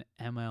is an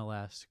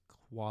MLS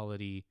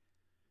quality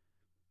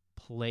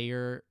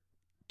player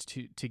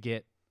to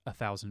get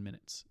 1,000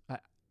 minutes.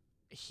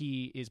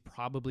 He is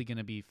probably going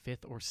to be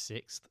 5th or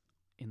 6th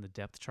in the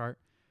depth chart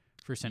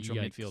for central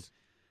Yikes.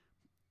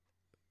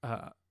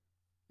 midfield.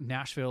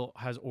 Nashville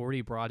has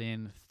already brought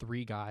in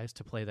 3 guys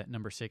to play that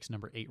number 6,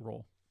 number 8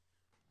 role.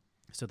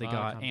 So they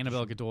got competition.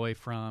 Annabelle Godoy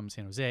from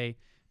San Jose,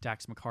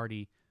 Dax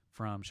McCarty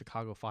from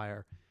Chicago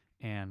Fire,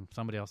 and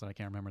somebody else that I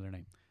can't remember their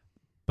name.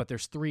 But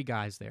there's 3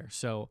 guys there.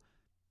 So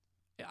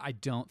I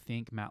don't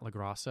think Matt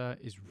LaGrassa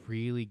is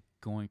really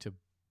going to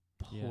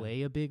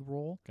play a big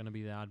role. Gonna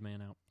be the odd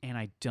man out. And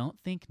I don't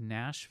think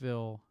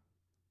Nashville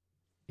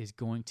is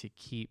going to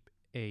keep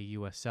a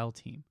USL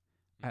team.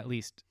 At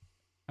least,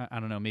 I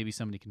don't know, maybe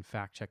somebody can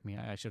fact check me.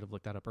 I should have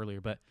looked that up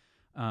earlier. But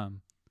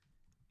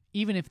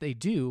even if they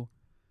do,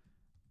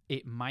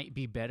 it might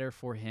be better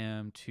for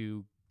him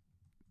to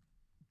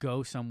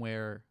go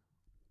somewhere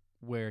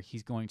where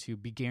he's going to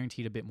be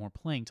guaranteed a bit more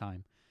playing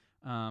time.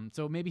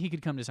 So maybe he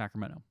could come to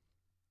Sacramento.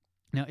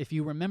 Now, if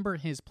you remember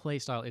his play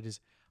style, it is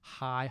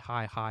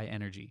high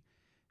energy.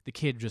 The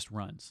kid just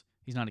runs.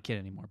 He's not a kid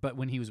anymore. But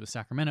when he was with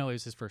Sacramento, it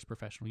was his first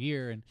professional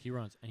year, and He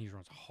runs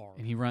hard.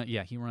 he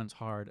runs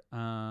hard.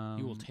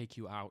 He will take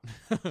you out.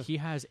 He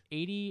has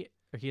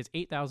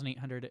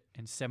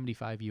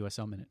 8,875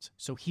 USL minutes.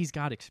 So he's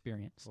got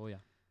experience. Oh yeah.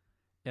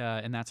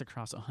 And that's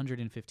across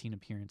 115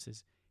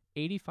 appearances.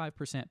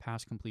 85%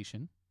 pass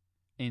completion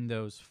in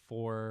those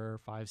 4 or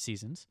 5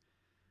 seasons.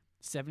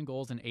 7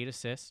 goals and 8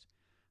 assists.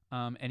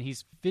 And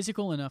he's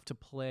physical enough to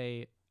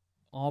play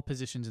all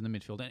positions in the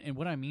midfield. And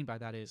what I mean by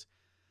that is,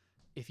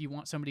 if you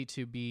want somebody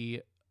to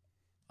be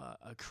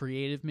a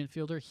creative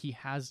midfielder, he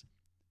has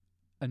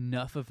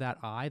enough of that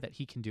eye that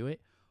he can do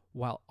it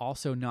while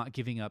also not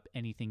giving up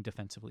anything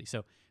defensively.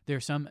 So there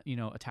are some,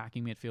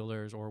 attacking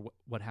midfielders or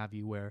what have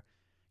you, where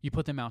you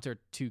put them out there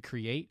to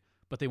create,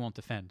 but they won't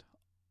defend,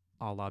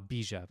 a la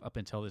Bijev up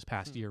until this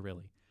past year,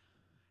 really.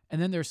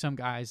 And then there's some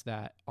guys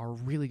that are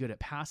really good at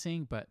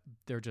passing, but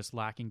they're just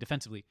lacking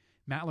defensively.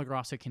 Matt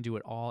LaGrassa can do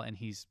it all, and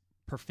he's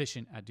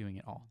proficient at doing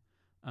it all.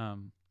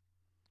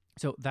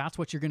 So that's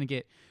what you're going to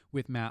get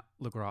with Matt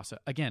LaGrassa.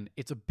 Again,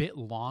 it's a bit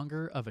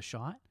longer of a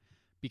shot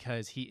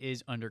because he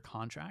is under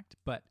contract,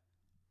 but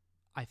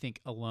I think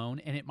a loan,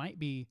 and it might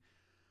be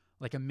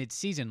like a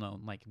mid-season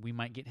loan. Like we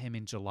might get him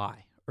in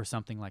July or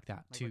something like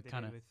that Like to what they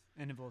kind of did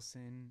with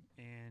Enevoldsen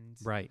and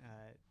Right.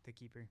 The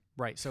keeper.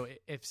 right. So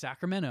if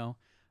Sacramento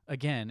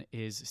again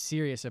is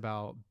serious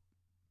about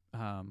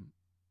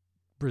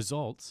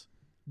results,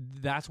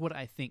 that's what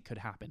I think could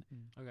happen.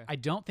 Okay. I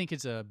don't think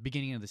it's a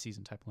beginning of the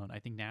season type loan. I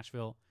think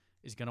Nashville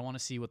is going to want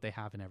to see what they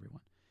have in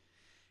everyone.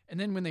 And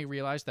then when they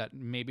realize that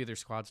maybe their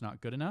squad's not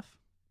good enough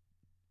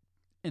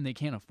and they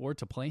can't afford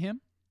to play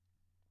him,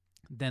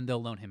 then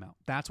they'll loan him out.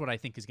 That's what I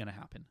think is going to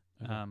happen.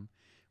 Okay.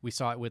 We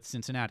saw it with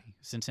Cincinnati.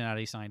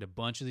 Cincinnati signed a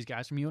bunch of these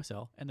guys from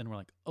USL, and then we're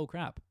like, oh,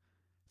 crap,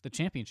 the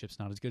championship's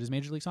not as good as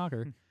Major League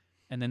Soccer.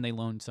 And then they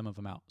loaned some of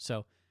them out.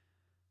 So,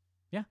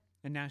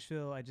 In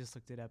Nashville, I just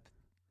looked it up.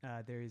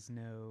 There is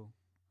no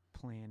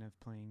plan of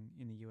playing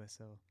in the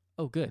USL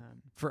oh, good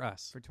for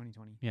us. for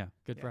 2020. Yeah,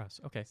 good for Yeah. us.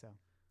 Okay, So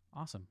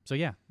awesome. So,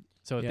 yeah.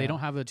 So if Yeah. they don't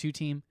have a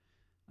 2-team,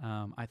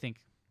 I think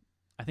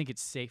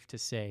it's safe to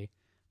say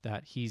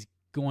that he's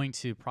going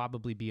to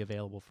probably be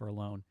available for a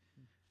loan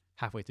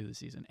halfway through the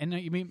season. And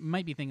you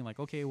might be thinking like,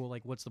 okay, well,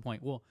 like, what's the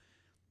point? Well,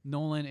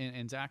 Nolan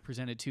and Zach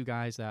presented 2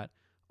 guys that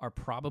are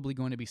probably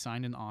going to be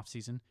signed in the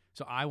offseason.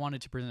 So I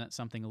wanted to present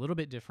something a little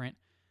bit different.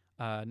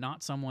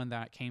 Not someone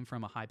that came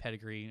from a high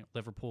pedigree,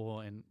 Liverpool,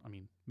 and I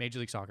mean, Major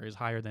League Soccer is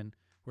higher than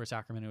where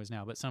Sacramento is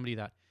now, but somebody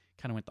that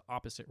kind of went the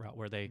opposite route,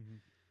 where they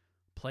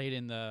played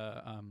in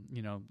the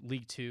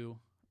League 2,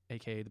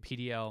 aka the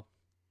PDL,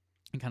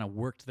 and kind of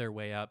worked their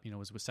way up.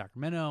 Was with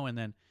Sacramento, and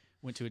then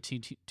went to a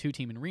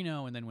 2-team in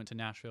Reno, and then went to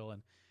Nashville,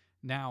 and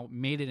now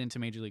made it into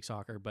Major League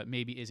Soccer, but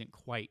maybe isn't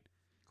quite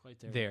quite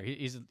there. there.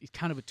 He's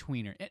kind of a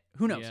tweener.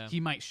 Who knows? Yeah. He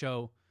might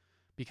show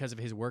because of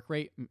his work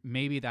rate.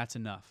 Maybe that's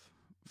enough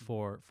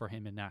for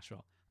him in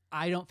Nashville.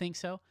 I don't think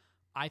so.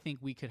 I think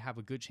we could have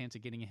a good chance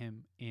of getting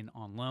him in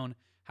on loan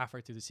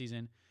halfway through the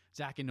season.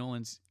 Zach and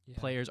Nolan's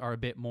players are a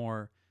bit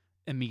more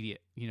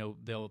immediate. You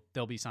know,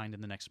 they'll be signed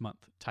in the next month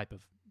type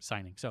of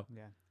signing. So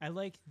Yeah. I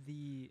like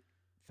the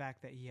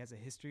fact that he has a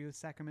history with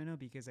Sacramento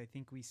because I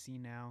think we see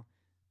now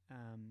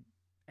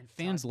and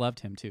fans loved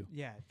him too.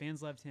 Yeah,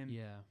 fans loved him.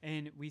 Yeah.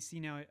 And we see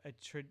now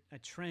a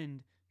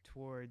trend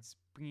towards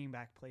bringing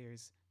back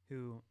players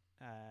who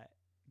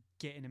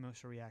get an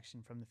emotional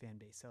reaction from the fan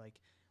base. So, like,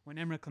 when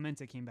Emre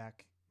Clemente came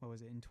back, what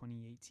was it, in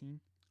 2018?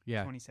 Yeah.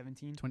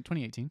 2017?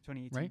 2018.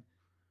 2018. Right?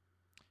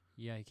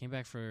 Yeah, he came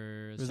back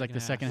for It was like the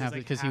second It was half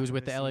like because he half was of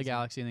with the the LA season.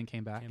 Galaxy and then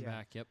came back. Came Yeah.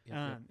 back. Yep.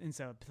 And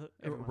so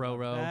Roro,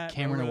 loved that.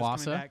 Cameron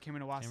Roro's coming Iwasa. back,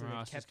 Cameron Iwasa Cameron that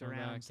Iwasa's kept coming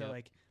around. back, So, yep.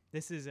 like,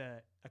 this is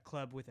a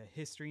club with a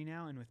history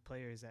now and with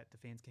players that the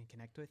fans can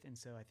connect with. And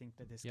so I think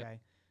that this Yep. guy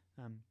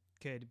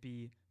could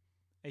be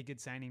a good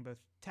signing both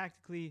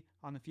tactically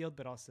on the field,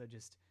 but also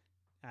just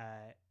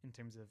in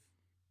terms of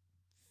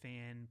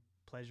fan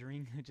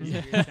pleasuring. Just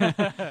a weird term,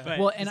 but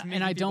Well, just and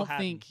making I people don't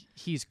happy. think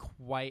he's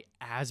quite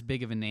as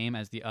big of a name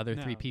as the other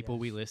three No, people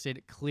yeah. we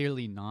listed.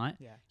 Clearly not.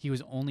 Yeah. He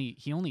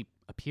only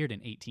appeared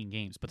in 18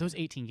 games, but those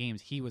 18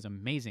 games he was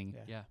amazing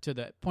Yeah. Yeah. to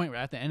the point where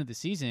at the end of the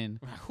season,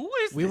 Who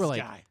is we this were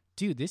like, guy?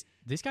 dude,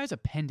 this guy's a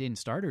penned in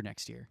starter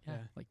next year. Yeah.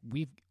 Like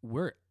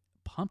we're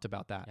pumped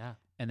about that. Yeah.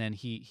 And then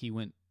he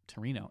went to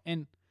Reno,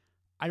 and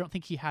I don't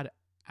think he had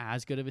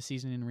as good of a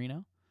season in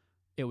Reno.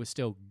 It was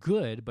still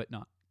good, but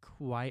not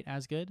quite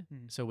as good.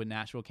 Mm. So when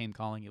Nashville came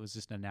calling, it was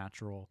just a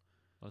natural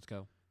Let's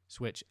go.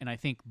 switch. And I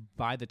think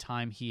by the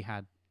time he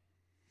had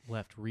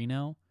left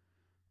Reno,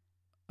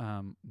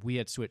 we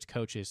had switched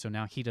coaches, so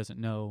now he doesn't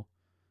know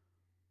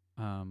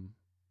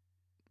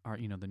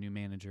the new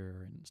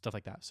manager and stuff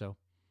like that. So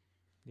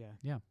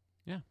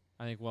Yeah,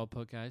 I think well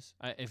put, guys.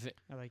 I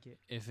like it.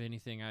 If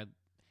anything,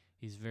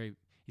 he's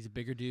a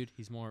bigger dude.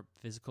 He's more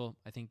physical.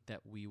 I think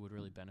that we would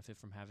really benefit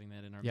from having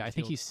that in our yeah, I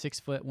think midfield. he's 6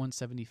 foot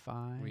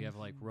 175. We have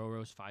like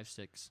Roro's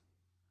 5'6".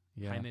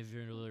 yeah. Jaime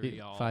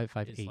Villarreal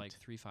 5'8". is like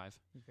 3'5".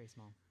 He's very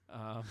small.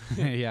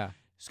 yeah.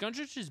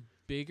 Skundrich is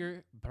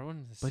bigger, but I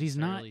wouldn't But he's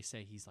not necessarily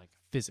say he's like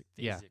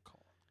Yeah. physical.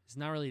 It's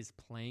not really his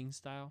playing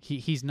style.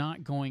 He's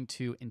not going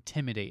to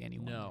intimidate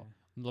anyone. No,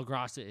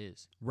 LaGrassa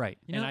is, Right.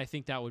 and I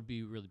think that would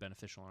be really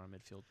beneficial on our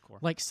midfield core.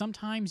 Like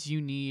sometimes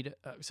you need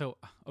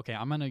okay,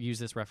 I'm going to use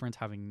this reference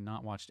having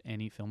not watched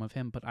any film of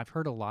him, but I've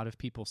heard a lot of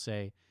people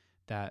say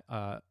that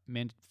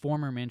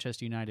former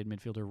Manchester United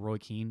midfielder Roy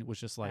Keane was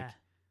just like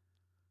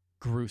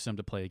gruesome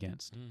to play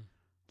against. Mm.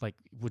 Like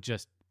would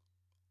just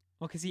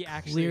Well, because he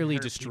actually clearly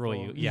hurt destroy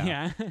people. you.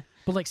 Yeah.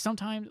 But like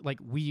sometimes like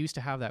we used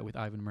to have that with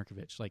Ivan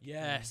Mirkovic. Like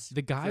Yes,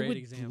 the guy great would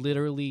example.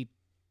 literally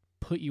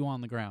put you on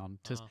the ground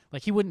to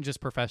like he wouldn't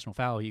just professional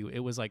foul you. It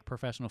was like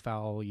professional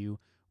foul you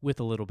with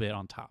a little bit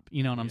on top.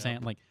 You know what I'm Yep.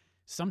 saying? Like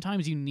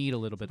sometimes you need a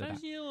little bit of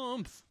Sometimes that. you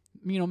oomph.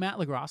 You know, Matt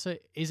LaGrassa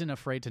isn't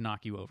afraid to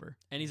knock you over.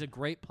 And he's a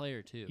great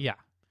player too. Yeah.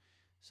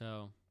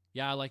 So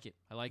yeah, I like it.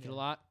 I like it Yeah. a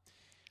lot.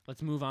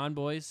 Let's move on,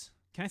 boys.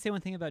 Can I say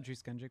one thing about Drew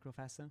Skundrich real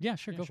fast though? Yeah,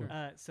 sure, Yeah, go sure. for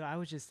it. So I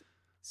was just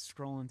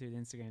scrolling through the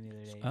Instagram the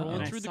other day, Uh-oh.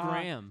 and I Scrolling through the saw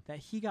gram. that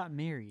he got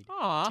married.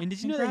 Aw. And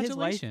did you know that his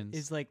wife Congratulations.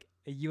 is like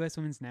a U.S.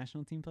 women's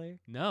national team player?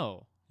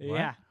 No. What?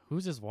 Yeah.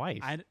 Who's his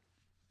wife?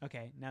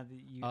 Okay. Now that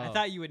I Oh.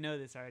 thought you would know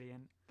this already,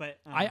 but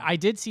I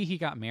did see he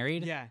got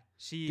married. yeah,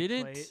 she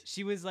Didn't- played-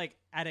 She was like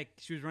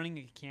she was running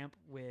a camp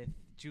with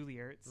Julie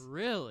Ertz.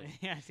 Really?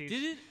 Yeah, dude.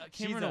 Didn't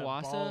Cameron she's a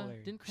Iwasa?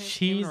 baller. Didn't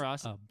She's Cameron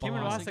Iwasa? a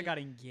Cameron baller. Iwasa got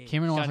engaged.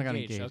 Cameron Got also got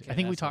engaged. engaged. Okay, I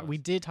think that's what it we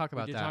was. did talk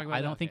about did that. talk about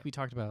I that, don't think okay. we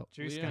talked about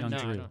Drew We Skundrich don't- young no,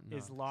 I Drew. don't know,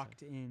 is so.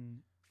 locked in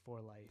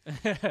for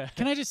life.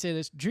 Can I just say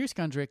this? Drew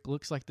Skundrich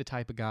looks like the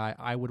type of guy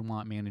I would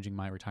want managing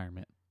my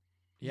retirement.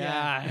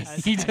 Yeah,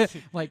 Yes. He I just,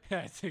 see. like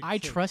That's I okay.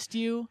 trust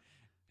you.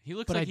 He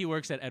looks but like I- he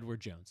works at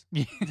Edward Jones.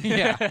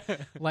 Yeah.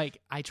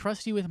 Like I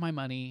trust you with my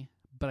money,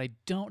 but I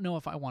don't know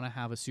if I want to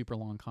have a super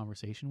long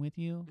conversation with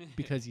you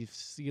because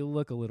you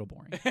look a little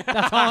boring.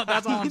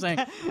 That's all I'm saying.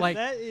 Like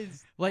that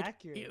is like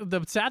accurate.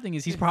 the sad thing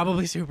is he's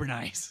probably super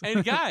nice.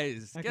 And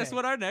guys, guess Okay.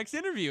 what our next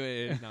interview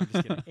is? No, I'm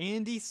just kidding.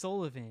 Andy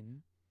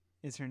Sullivan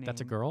is her name. That's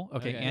a girl?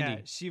 Okay, Okay. Andy.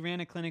 Yeah, she ran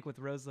a clinic with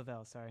Rose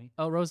Lavelle. Sorry.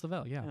 Oh, Rose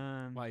Lavelle,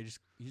 yeah. Why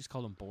you just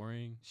called him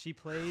boring? She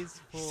plays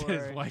His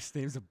for. wife's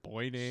name's a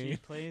boy She name.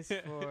 plays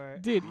for.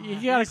 Dude, you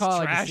Ah, gotta He's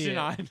call it like you see trashing it.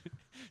 on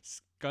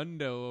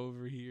Scundo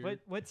over here.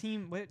 What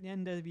team? What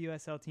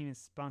NWSL team is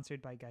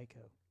sponsored by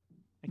Geico?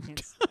 I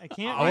can't. I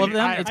can't. All of read-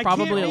 them? I It's can't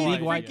probably a read the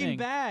league-wide freaking thing.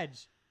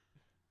 badge.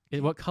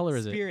 What color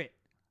is it? Spirit.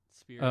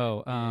 Spirit.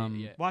 Oh, Yeah, um,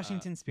 yeah,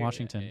 Washington Spirit.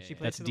 Washington. yeah, She yeah.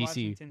 plays That's for the DC,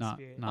 Washington not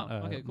Spirit. not Oh,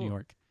 okay, New cool.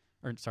 York.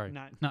 Or sorry,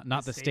 Not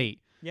not the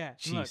state. Yeah.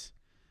 and Look, Jeez.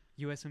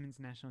 U.S. Women's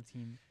National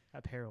Team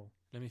apparel.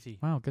 Let me see.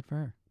 Wow, good for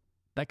her.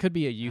 That could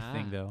be a youth Ah.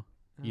 thing though.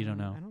 You don't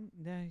know. I don't.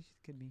 Yeah, it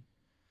could be.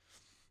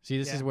 See,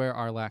 this is Yeah. where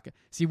our lack.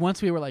 See,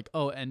 once we were like,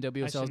 "Oh,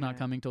 NWSL is shouldn't not have-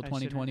 coming till I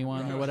shouldn't have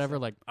 2021 or brought whatever,"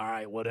 this like, all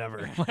right,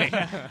 whatever.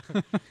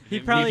 He we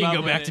probably can go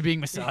Love back it. to being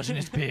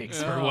misogynist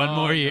pigs for Oh, one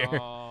more year.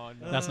 no,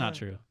 no. That's not Uh,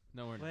 true.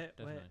 No, we're not. What?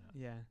 Definitely What?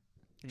 not. Yeah.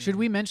 Should Anyway.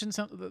 we mention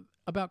something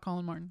about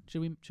Colin Martin?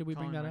 Should we bring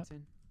Colin that up?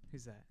 Martin?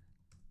 Who's that?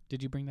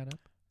 Did you bring that up?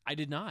 I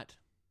did not.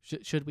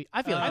 Should we?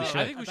 I feel like we should.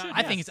 I think we should.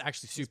 I think yes. it's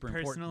actually His super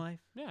personal important. life.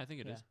 Yeah, I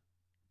think it Yeah. is.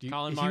 Do you,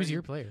 Colin if he was Martin-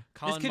 your player,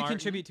 Colin This could Martin-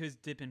 contribute to his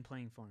dip in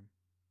playing form.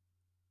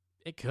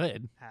 it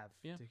could.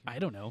 Yeah. I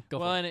don't know. Go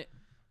well, for it. and it.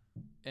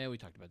 Yeah, we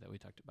talked about that. We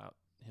talked about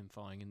him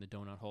falling in the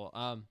donut hole.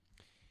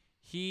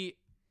 He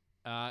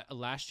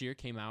last year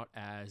came out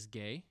as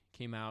gay.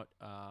 Came out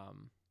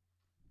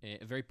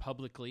very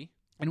publicly.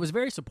 And was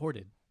very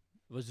supported.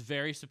 Was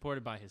very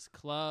supported by his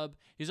club.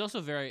 He's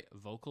also very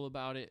vocal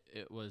about it.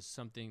 It was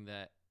something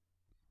that,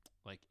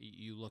 like,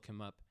 you look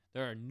him up.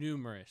 There are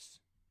numerous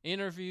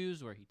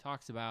interviews where he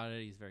talks about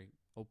it. He's very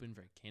open,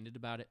 very candid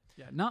about it.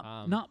 Yeah,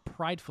 not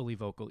pridefully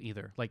vocal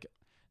either. Like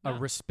a No.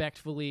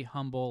 respectfully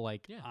humble.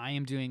 Like Yeah. I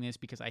am doing this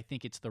because I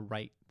think it's the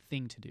right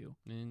thing to do.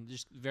 And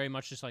just very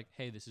much just like,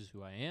 hey, this is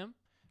who I am.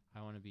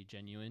 I want to be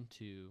genuine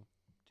to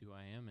who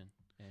I am,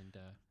 and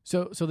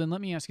So then let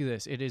me ask you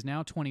this: it is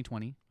now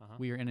 2020. uh-huh.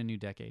 We are in a new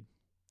decade.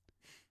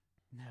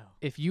 No.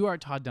 If you are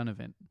Todd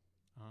Donovan,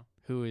 Uh-huh.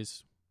 who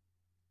is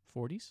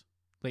 40s,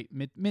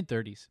 mid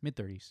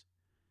 30s,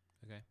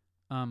 Okay.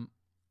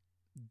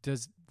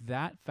 Does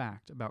that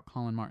fact about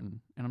Colin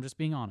Martin, and I'm just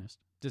being honest,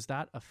 does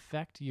that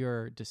affect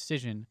your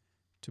decision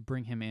to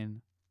bring him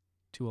in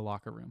to a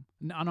locker room?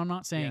 And I'm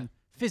not saying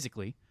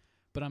physically,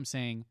 but I'm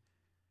saying,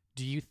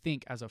 do you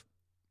think as a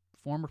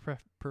former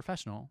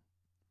professional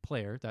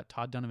player that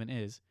Todd Donovan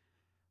is,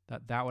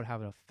 that would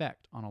have an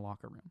effect on a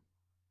locker room?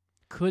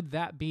 Could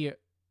that be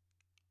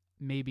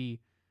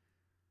maybe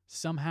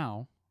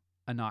somehow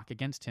a knock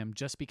against him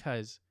just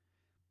because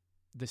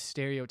the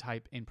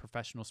stereotype in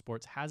professional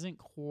sports hasn't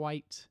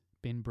quite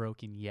been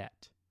broken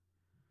yet?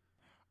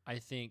 I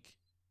think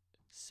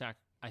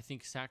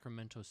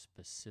Sacramento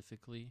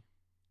specifically,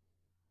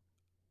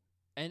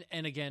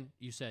 and again,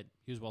 you said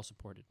he was well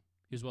supported.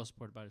 He was well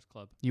supported by his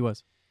club. He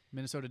was.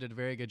 Minnesota did a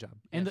very good job.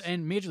 And Yes.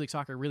 and Major League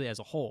Soccer really as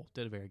a whole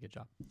did a very good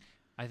job.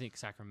 I think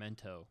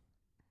Sacramento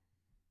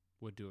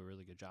would do a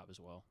really good job as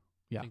well.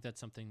 Yeah. I think that's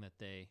something that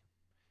they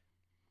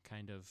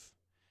kind of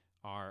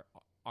are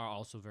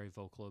also very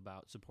vocal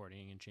about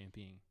supporting and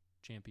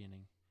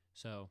championing.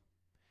 So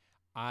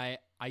I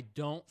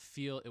don't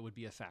feel it would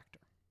be a factor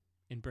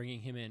in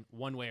bringing him in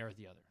one way or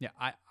the other. Yeah,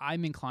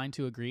 I'm inclined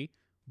to agree,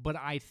 but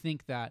I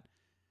think that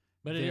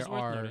But it is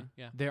worth noting.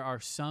 Yeah. there are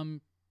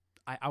some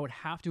I would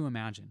have to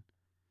imagine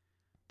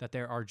that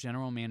there are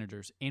general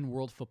managers in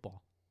world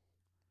football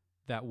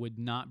that would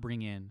not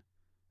bring in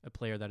a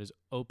player that is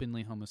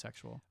openly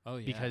homosexual Oh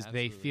yeah. because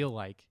absolutely. they feel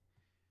like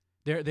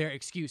their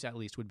excuse at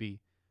least would be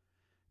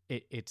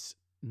it's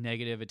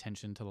negative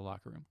attention to the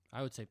locker room.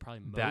 I would say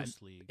probably That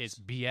most leagues. It's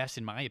BS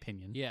in my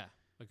opinion. Yeah,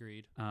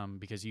 agreed.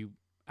 Because you,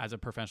 as a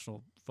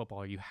professional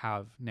footballer, you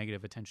have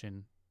negative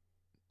attention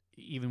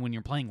even when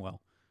you're playing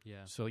well.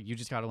 Yeah. So you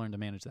just got to learn to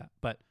manage that.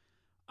 But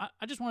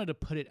I just wanted to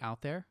put it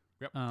out there.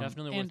 Yep.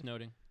 Definitely worth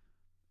noting.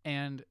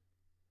 And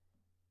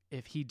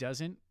if he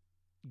doesn't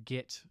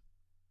get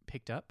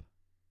picked up,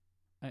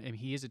 I mean,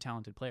 he is a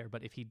talented player,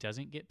 but if he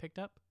doesn't get picked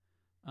up,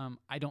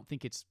 I don't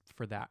think it's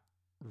for that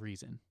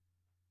reason.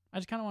 I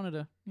just kind of wanted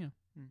to,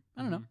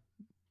 I don't know.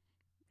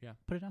 Yeah.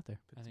 Put it out there.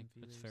 I think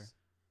that's fair.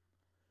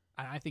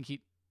 I think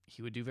he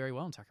would do very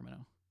well in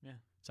Sacramento. Yeah.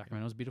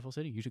 Sacramento's a beautiful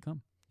city. You should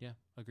come. Yeah,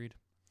 agreed.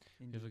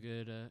 We have a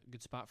Indeed.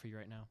 good spot for you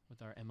right now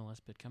with our MLS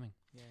bid coming.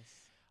 Yes.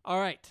 All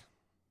right.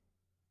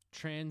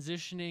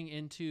 Transitioning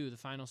into the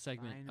final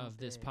segment Final of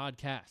this bid.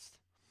 podcast,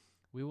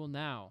 we will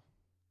now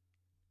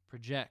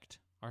project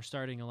our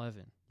starting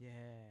 11. Yeah.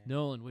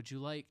 Nolan, would you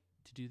like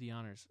to do the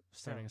honors of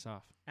starting So- us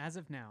off? As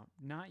of now,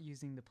 not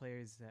using the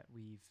players that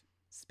we've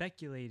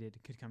speculated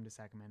could come to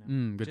Sacramento.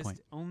 Good just point.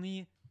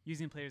 only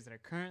using players that are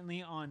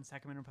currently on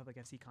Sacramento Republic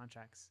FC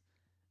contracts.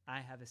 I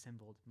have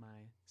assembled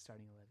my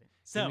starting 11.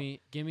 So,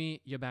 give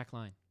me your back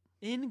line.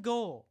 in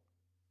goal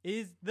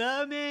is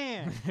the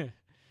man,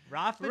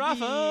 Rafa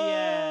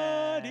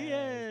Rafa Diaz.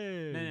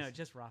 Diaz. No,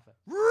 just Rafa.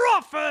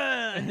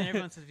 Rafa! And then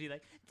everyone's supposed to be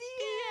like,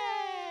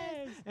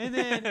 Diaz! And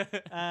then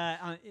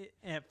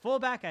at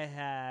fullback, I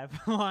have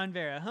Juan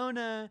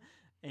Barahona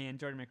and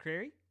Jordan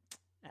McCrary.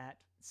 At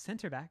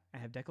center back, I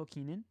have Declan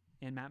Keenan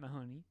and Matt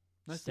Mahoney.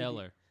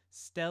 Stellar.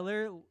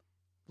 Stellar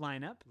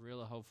lineup,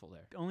 Real hopeful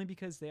there. only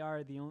because they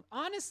are the only.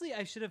 Honestly,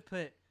 I should have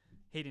put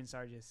Hayden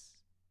Sargis.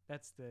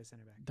 That's the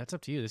center back. That's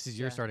up to you. This is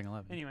your Yeah. starting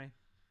 11. Anyway,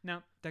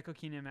 no, Declan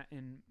Keenan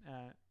and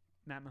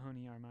Matt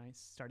Mahoney are my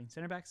starting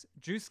center backs.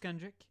 Drew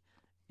Skundrick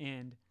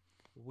and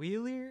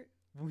Wheeler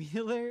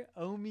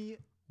Omiunu.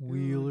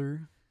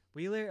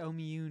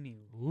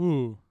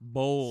 Ooh,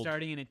 bold.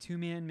 Starting in a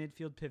two-man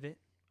midfield pivot.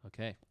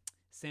 Okay.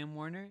 Sam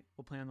Warner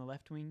will play on the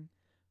left wing.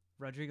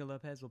 Rodrigo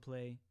Lopez will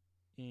play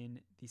in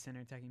the center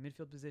attacking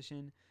midfield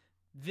position.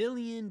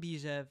 Villian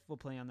Bijev will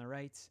play on the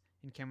right,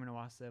 and Cameron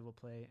Owasa will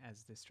play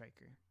as the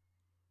striker.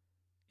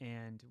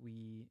 And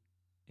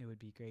it would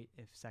be great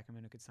if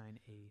Sacramento could sign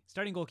a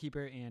starting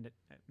goalkeeper and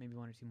maybe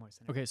one or two more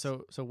center. Okay,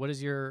 so what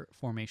is your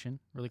formation,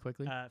 really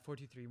quickly?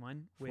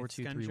 4-2-3-1 with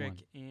 4-2-3-1.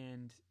 Skundrick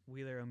and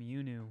Wheeler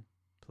Omiunu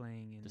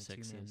playing in The the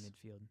two-man sixes.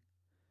 midfield.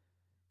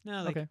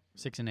 No, like Okay,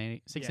 6 and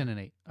 8, 6 Yeah. and an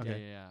 8.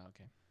 Okay, Yeah.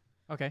 Okay.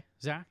 okay.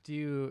 Zach,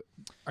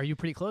 are you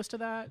pretty close to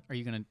that? Are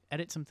you going to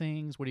edit some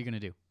things? What are you going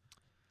to do?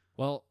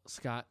 Well,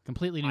 Scott,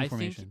 Completely new I think-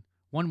 formation.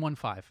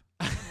 1-1-5.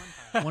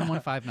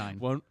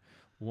 1-1-5-9.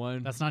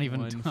 one. That's not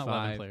even 1, 11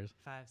 5. players.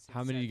 5, 6,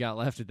 How many you 7. got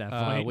left at that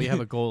point? We have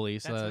a goalie,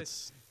 so That's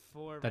that's with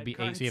 4 that'd be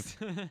red 8, so you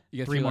cards. You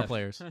got 3 more left.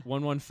 players.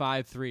 1, 1,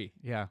 5, 3.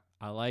 Yeah.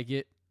 I like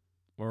it.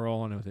 We're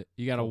rolling with it.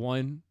 You got a Cool.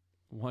 1,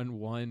 1,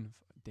 1.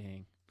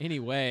 Dang.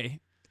 Anyway,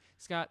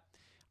 Scott,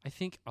 I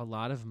think a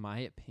lot of my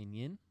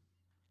opinion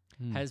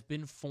Hmm. has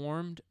been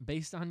formed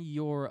based on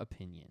your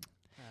opinion.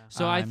 Oh.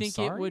 So I I'm think it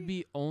sorry? would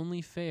be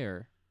only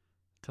fair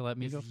to let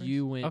me if go first?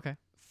 you went Okay.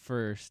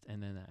 first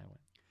and then I went.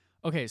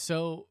 Okay,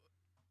 so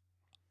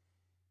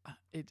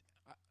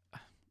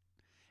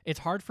it's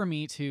hard for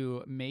me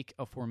to make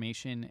a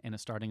formation in a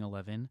starting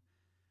 11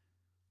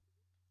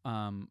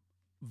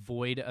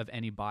 void of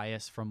any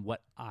bias from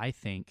what I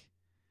think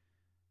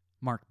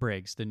Mark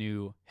Briggs, the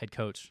new head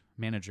coach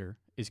manager,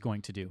 is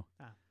going to do.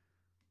 Ah.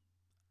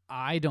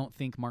 I don't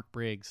think Mark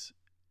Briggs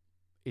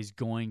is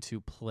going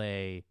to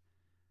play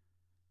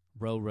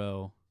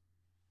Roro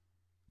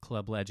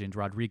club legend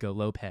Rodrigo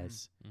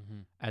Lopez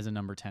Mm-hmm. as a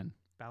number 10.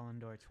 Ballon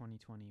d'Or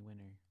 2020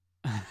 winner.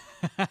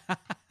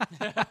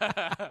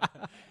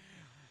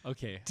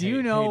 Okay. Do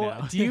you know?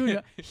 Do you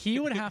know he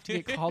would have to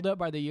get called up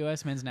by the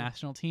U.S. men's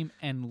national team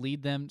and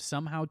lead them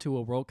somehow to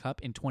a World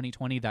Cup in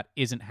 2020 that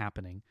isn't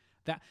happening.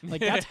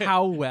 That's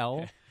how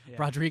well Yeah.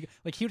 Rodrigo.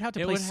 Like he would have to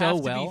It play would so have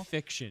to well. be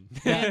fiction.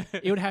 that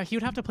he would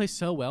have to play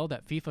so well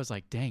that FIFA's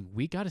like, dang,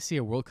 we got to see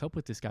a World Cup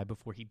with this guy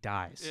before he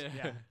dies.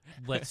 Yeah.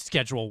 Let's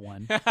schedule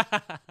one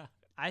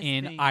I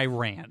in think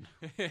Iran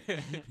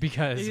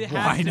because It has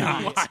why to be.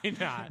 not? Why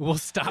not? We'll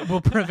stop.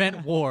 We'll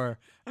prevent war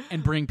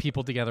and bring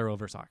people together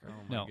over soccer. Oh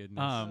my no. goodness.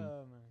 Oh,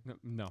 man.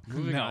 No.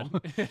 Moving No.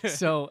 on.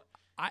 So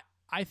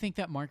I think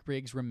that Mark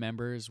Briggs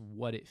remembers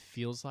what it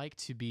feels like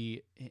to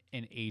be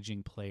an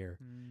aging player,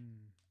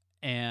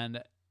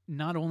 and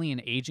not only an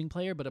aging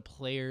player, but a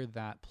player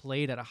that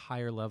played at a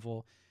higher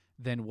level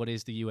than what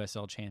is the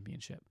USL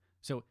Championship.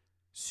 So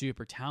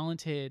super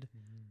talented,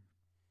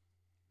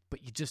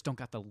 but you just don't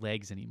got the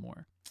legs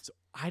anymore. So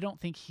I don't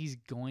think he's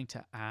going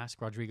to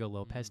ask Rodrigo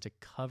Lopez to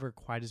cover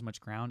quite as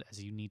much ground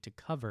as you need to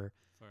cover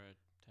For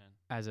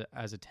a 10.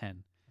 as a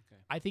 10.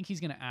 Okay. I think he's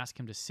going to ask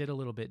him to sit a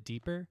little bit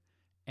deeper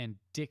and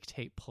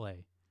dictate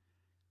play.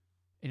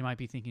 And you might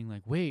be thinking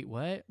like, wait,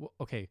 what? Well,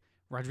 okay,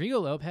 Rodrigo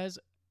Lopez,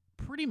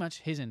 pretty much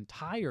his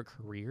entire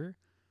career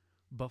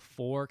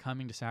before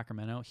coming to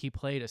Sacramento, he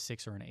played a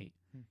 6 or an 8.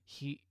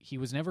 He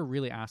was never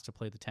really asked to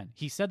play the 10.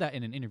 He said that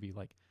in an interview,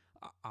 like,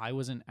 I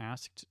wasn't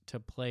asked to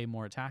play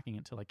more attacking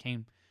until I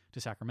came to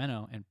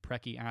Sacramento, and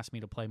Preki asked me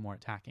to play more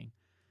attacking.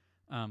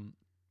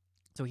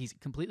 So he's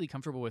completely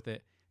comfortable with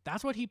it.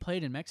 That's what he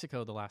played in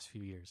Mexico the last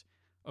few years.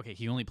 Okay,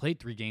 he only played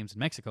 3 games in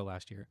Mexico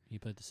last year. He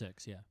played the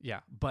 6, yeah. Yeah,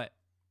 but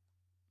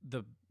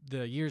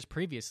the years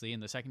previously in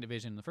the second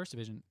division and the first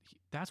division,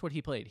 that's what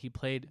he played. He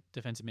played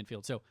defensive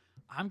midfield. So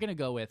I'm going to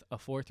go with a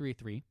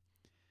 4-3-3.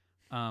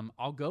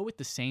 I'll go with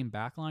the same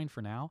back line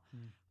for now.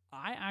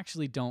 I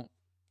actually don't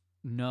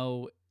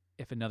know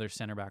if another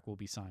center back will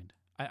be signed.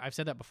 I've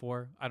said that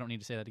before. I don't need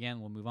to say that again.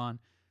 We'll move on.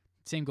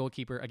 Same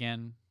goalkeeper.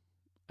 Again,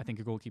 I think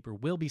a goalkeeper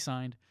will be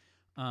signed.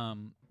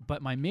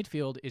 But my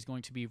midfield is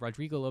going to be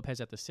Rodrigo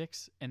Lopez at the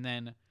 6, and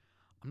then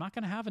I'm not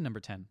going to have a number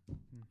 10.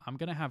 I'm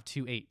going to have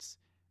 2 8s,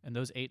 and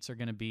those 8s are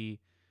going to be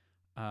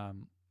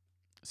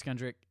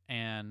Skundrick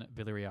and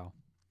Villarreal.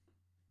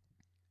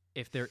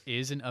 If there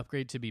is an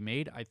upgrade to be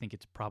made, I think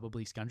it's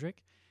probably Skundrick,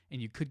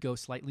 and you could go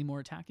slightly more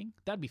attacking.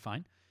 That'd be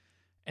fine.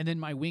 And then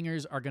my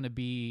wingers are going to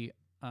be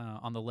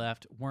on the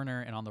left,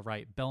 Werner, and on the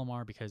right,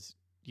 Belmar, because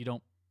you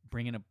don't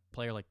bring in a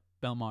player like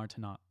Belmar to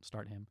not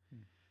start him.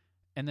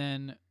 And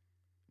then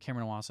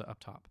Cameron Iwasa up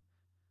top.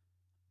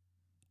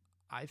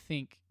 I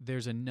think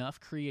there's enough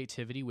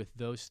creativity with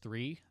those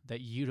 3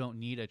 that you don't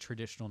need a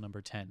traditional number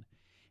 10.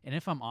 And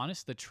if I'm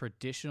honest, the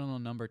traditional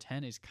number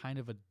 10 is kind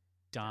of a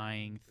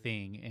dying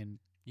thing in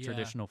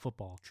traditional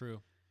football.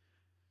 True.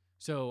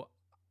 So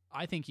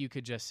I think you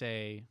could just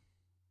say,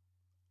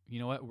 you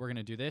know what, we're going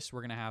to do this.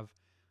 We're going to have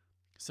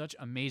such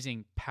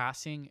amazing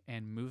passing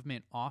and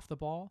movement off the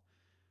ball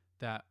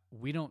that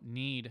we don't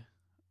need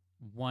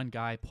one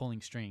guy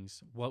pulling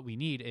strings. What we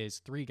need is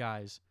 3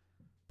 guys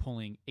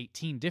pulling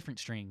 18 different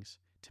strings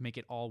to make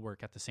it all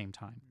work at the same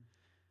time.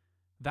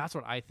 That's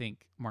what I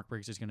think Mark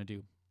Briggs is going to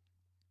do.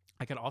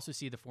 I could also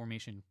see the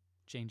formation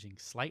changing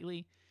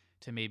slightly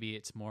to maybe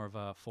it's more of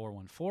a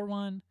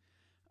 4-1-4-1.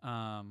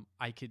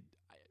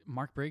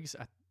 Mark Briggs,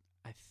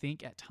 I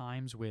think at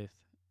times with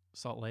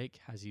Salt Lake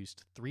has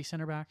used 3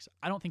 center backs.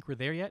 I don't think we're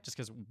there yet just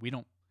because we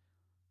don't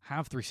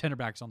have 3 center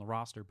backs on the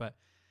roster, but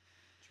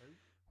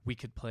we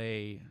could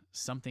play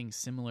something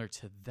similar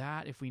to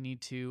that if we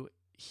need to.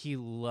 He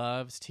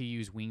loves to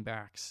use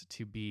wingbacks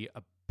to be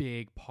a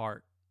big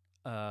part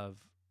of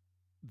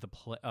the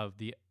play of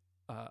the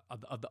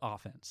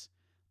offense,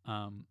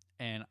 and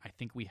I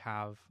think we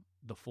have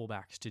the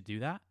fullbacks to do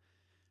that.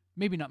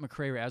 maybe not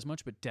McCrary as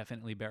much, but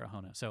definitely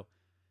Barahona. So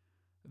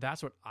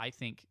that's what I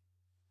think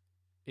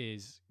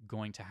is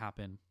going to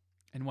happen.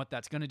 And what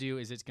that's going to do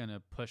is it's going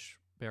to push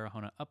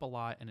Barahona up a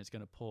lot, and it's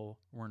going to pull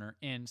Werner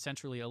in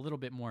centrally a little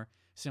bit more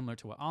similar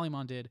to what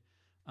Aliman did.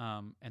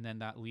 And then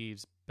that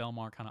leaves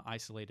Belmar kind of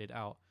isolated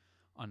out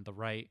on the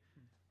right.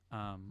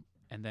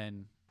 And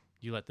then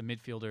you let the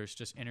midfielders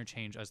just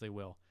interchange as they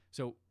will.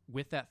 So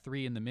with that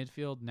 3 in the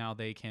midfield, now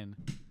they can,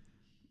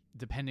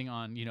 depending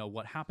on,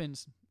 what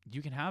happens,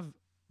 you can have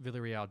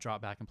Villarreal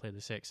drop back and play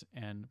the 6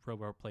 and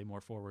Robo play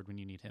more forward when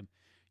you need him.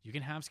 You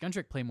can have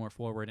Skundrick play more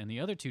forward and the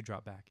other 2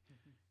 drop back.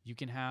 You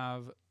can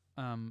have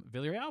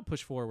Villarreal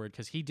push forward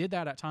because he did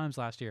that at times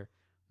last year.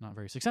 Not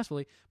very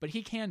successfully, but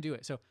he can do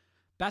it. So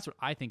that's what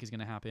I think is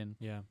going to happen.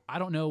 Yeah. I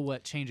don't know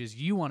what changes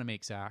you want to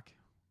make, Zach.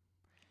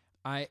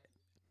 All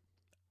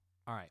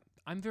right.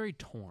 I'm very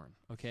torn,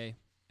 okay?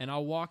 And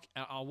I'll walk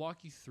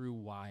you through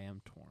why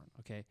I'm torn,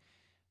 okay?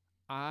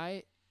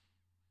 On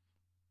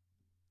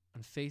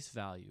face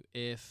value,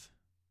 if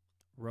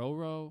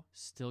Roro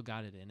still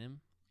got it in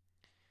him,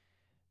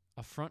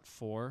 a front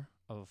 4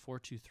 of a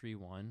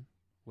 4-2-3-1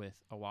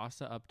 with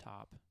Awasa up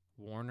top,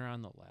 Warner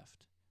on the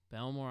left,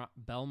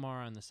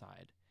 Belmar on the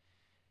side,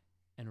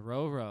 and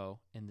Roro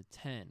in the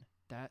 10,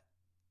 that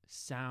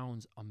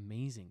sounds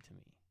amazing to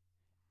me.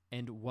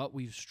 And what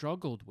we've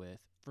struggled with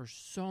for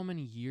so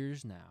many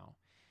years now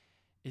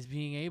is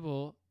being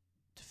able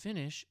to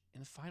finish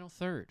in the final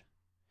third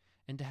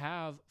and to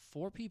have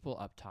 4 people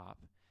up top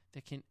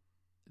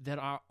that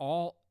are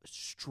all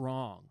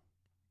strong,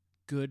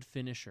 good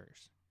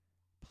finishers,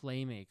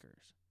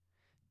 playmakers.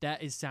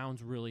 That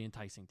sounds really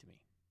enticing to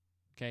me.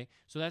 Okay?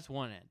 So that's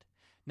one end.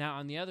 Now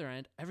on the other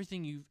end,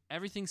 everything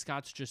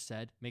Scott's just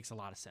said makes a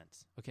lot of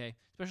sense. Okay?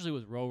 Especially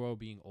with Roro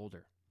being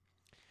older.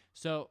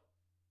 So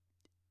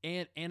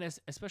And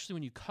especially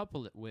when you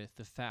couple it with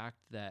the fact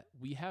that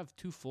we have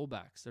 2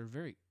 fullbacks that are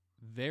very,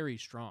 very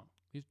strong.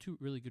 We have 2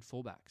 really good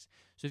fullbacks.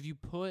 So if you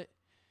put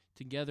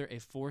together a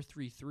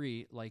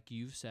 4-3-3, like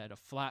you've said, a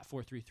flat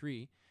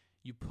 4-3-3,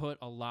 you put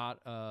a lot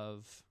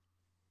of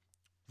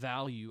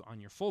value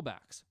on your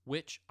fullbacks,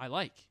 which I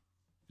like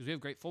because we have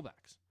great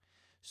fullbacks.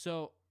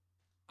 So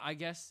I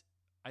guess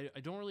I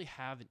don't really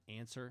have an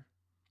answer,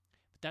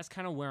 but that's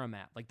kind of where I'm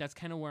at. Like, that's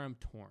kind of where I'm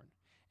torn.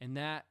 And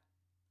that,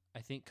 I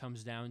think,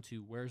 comes down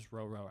to where's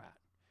Roro at?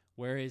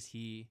 Where is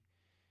he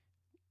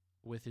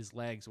with his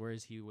legs? Where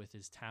is he with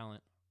his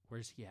talent?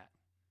 Where's he at?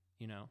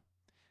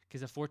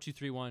 Because a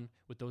 4-2-3-1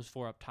 with those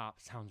 4 up top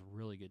sounds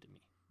really good to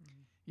me.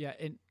 Yeah,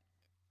 and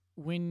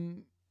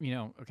when,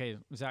 okay,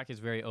 Zach is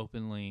very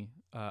openly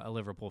a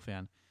Liverpool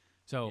fan.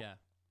 So, Yeah.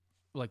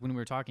 like, when we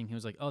were talking, he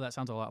was like, oh, that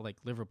sounds a lot like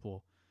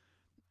Liverpool.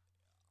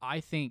 I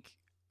think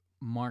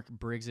Mark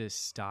Briggs'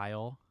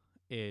 style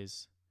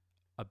is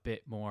a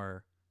bit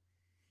more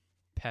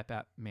Pep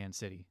at Man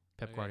City.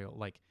 Pep Guardiola.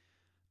 Like,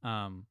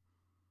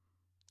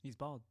 He's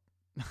bald.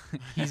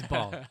 he's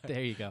bald.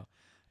 There you go.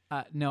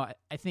 No,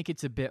 I think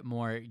it's a bit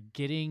more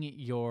getting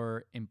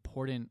your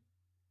important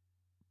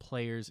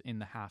players in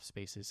the half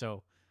spaces.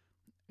 So,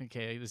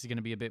 okay, this is going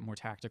to be a bit more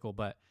tactical,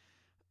 but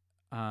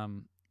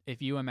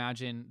if you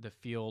imagine the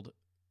field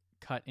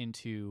cut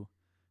into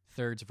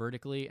thirds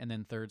vertically and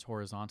then thirds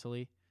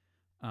horizontally,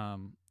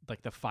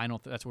 like the final,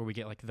 that's where we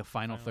get like the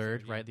final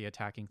third, right? Yeah. The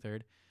attacking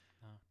third.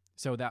 Oh.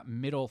 So that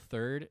middle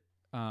third,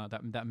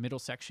 that middle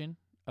section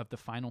of the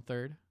final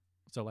third,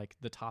 so like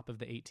the top of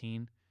the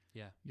 18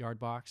 yard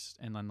box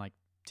and then like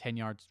 10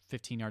 yards,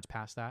 15 yards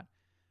past that.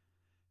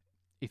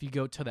 If you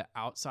go to the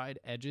outside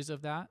edges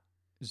of that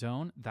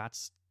zone,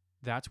 that's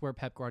where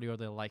Pep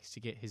Guardiola likes to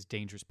get his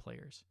dangerous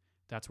players.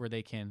 That's where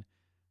they can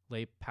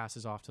lay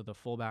passes off to the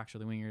fullbacks or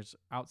the wingers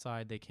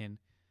outside. They can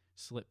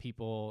slip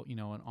people, an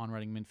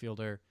on-running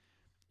midfielder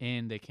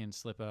in. They can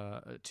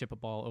chip a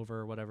ball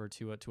over or whatever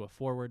to a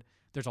forward.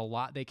 There's a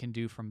lot they can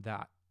do from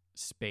that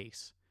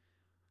space.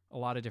 A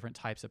lot of different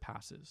types of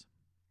passes.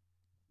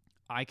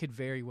 I could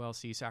very well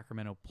see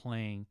Sacramento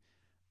playing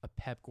a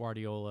Pep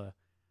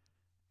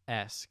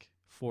Guardiola-esque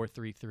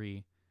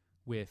 4-3-3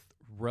 with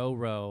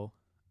Roro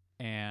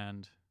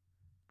and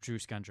Drew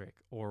Skundrick,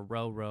 or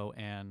Roro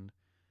and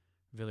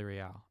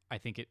Villarreal. I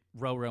think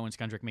Roro and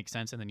Skundrick makes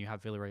sense, and then you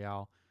have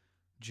Villarreal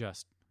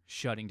just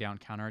shutting down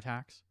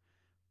counterattacks.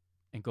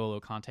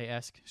 N'Golo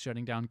Kante-esque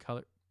shutting down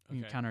counterattacks.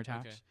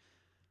 Okay.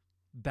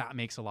 That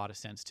makes a lot of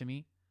sense to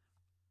me.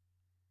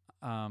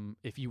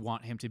 If you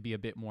want him to be a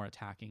bit more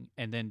attacking.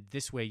 And then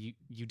this way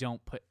you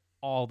don't put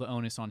all the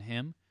onus on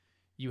him.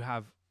 You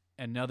have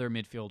another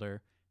midfielder,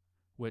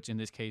 which in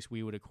this case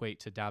we would equate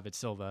to David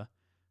Silva,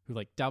 who,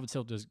 like, David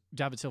Silva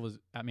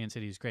at Man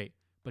City is great,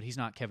 but he's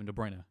not Kevin De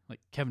Bruyne.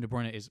 Like, Kevin De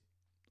Bruyne is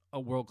a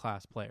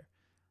world-class player.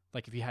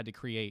 Like, if you had to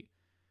create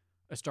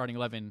a starting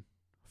 11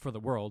 for the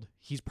world,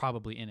 he's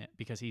probably in it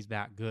because he's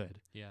that good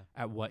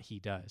at what he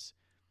does.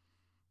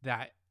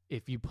 That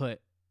if you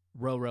put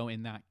Roro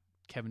in that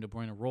Kevin De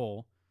Bruyne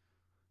role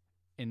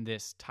in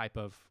this type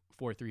of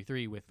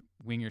 4-3-3 with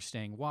wingers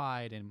staying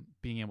wide and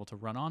being able to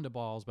run onto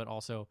balls, but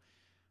also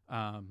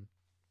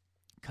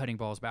cutting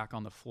balls back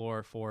on the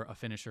floor for a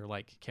finisher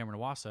like Cameron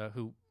Iwasa,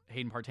 who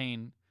Hayden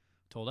Partain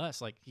told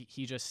us, like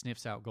he just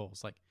sniffs out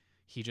goals. Like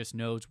he just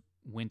knows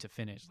when to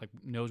finish, like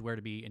knows where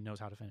to be and knows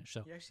how to finish.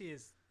 So He actually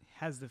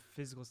has the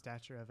physical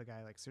stature of a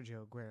guy like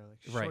Sergio Aguero,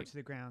 like Right. short to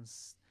the ground,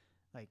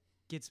 like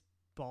gets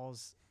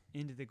balls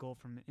into the goal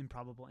from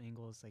improbable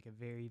angles, like a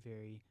very,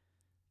 very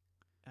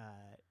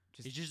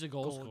He's just a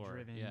goal scorer.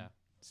 goal-driven Yeah.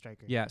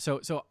 striker. yeah, so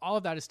all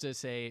of that is to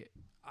say,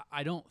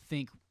 I don't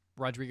think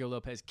Rodrigo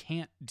Lopez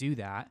can't do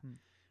that.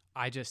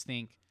 I just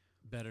think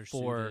Better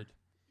for suited.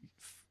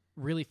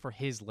 really for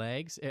his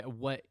legs,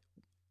 what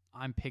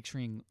I'm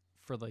picturing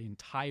for the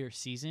entire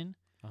season,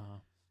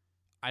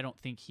 I don't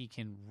think he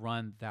can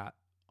run that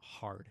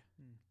hard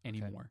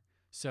anymore.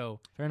 So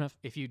Fair enough.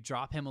 if you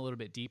drop him a little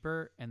bit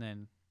deeper and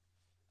then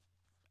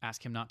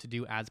ask him not to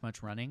do as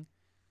much running,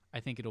 I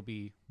think it'll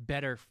be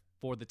better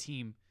for the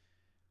team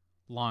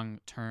long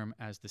term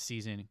as the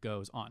season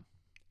goes on.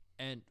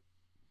 And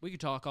we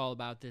could talk all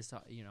about this,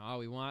 all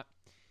we want.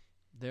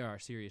 There are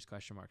serious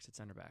question marks at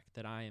center back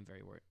that I am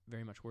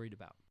very much worried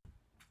about.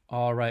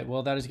 All right.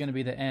 Well, that is going to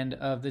be the end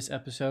of this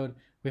episode.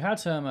 We've had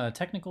some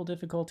technical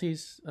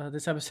difficulties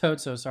this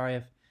episode, so sorry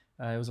if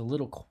it was a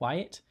little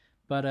quiet.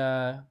 But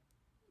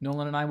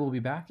Nolan and I will be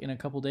back in a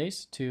couple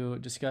days to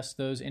discuss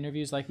those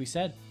interviews like we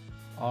said.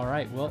 All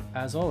right. Well,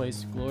 as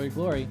always, glory,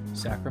 glory,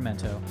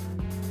 Sacramento.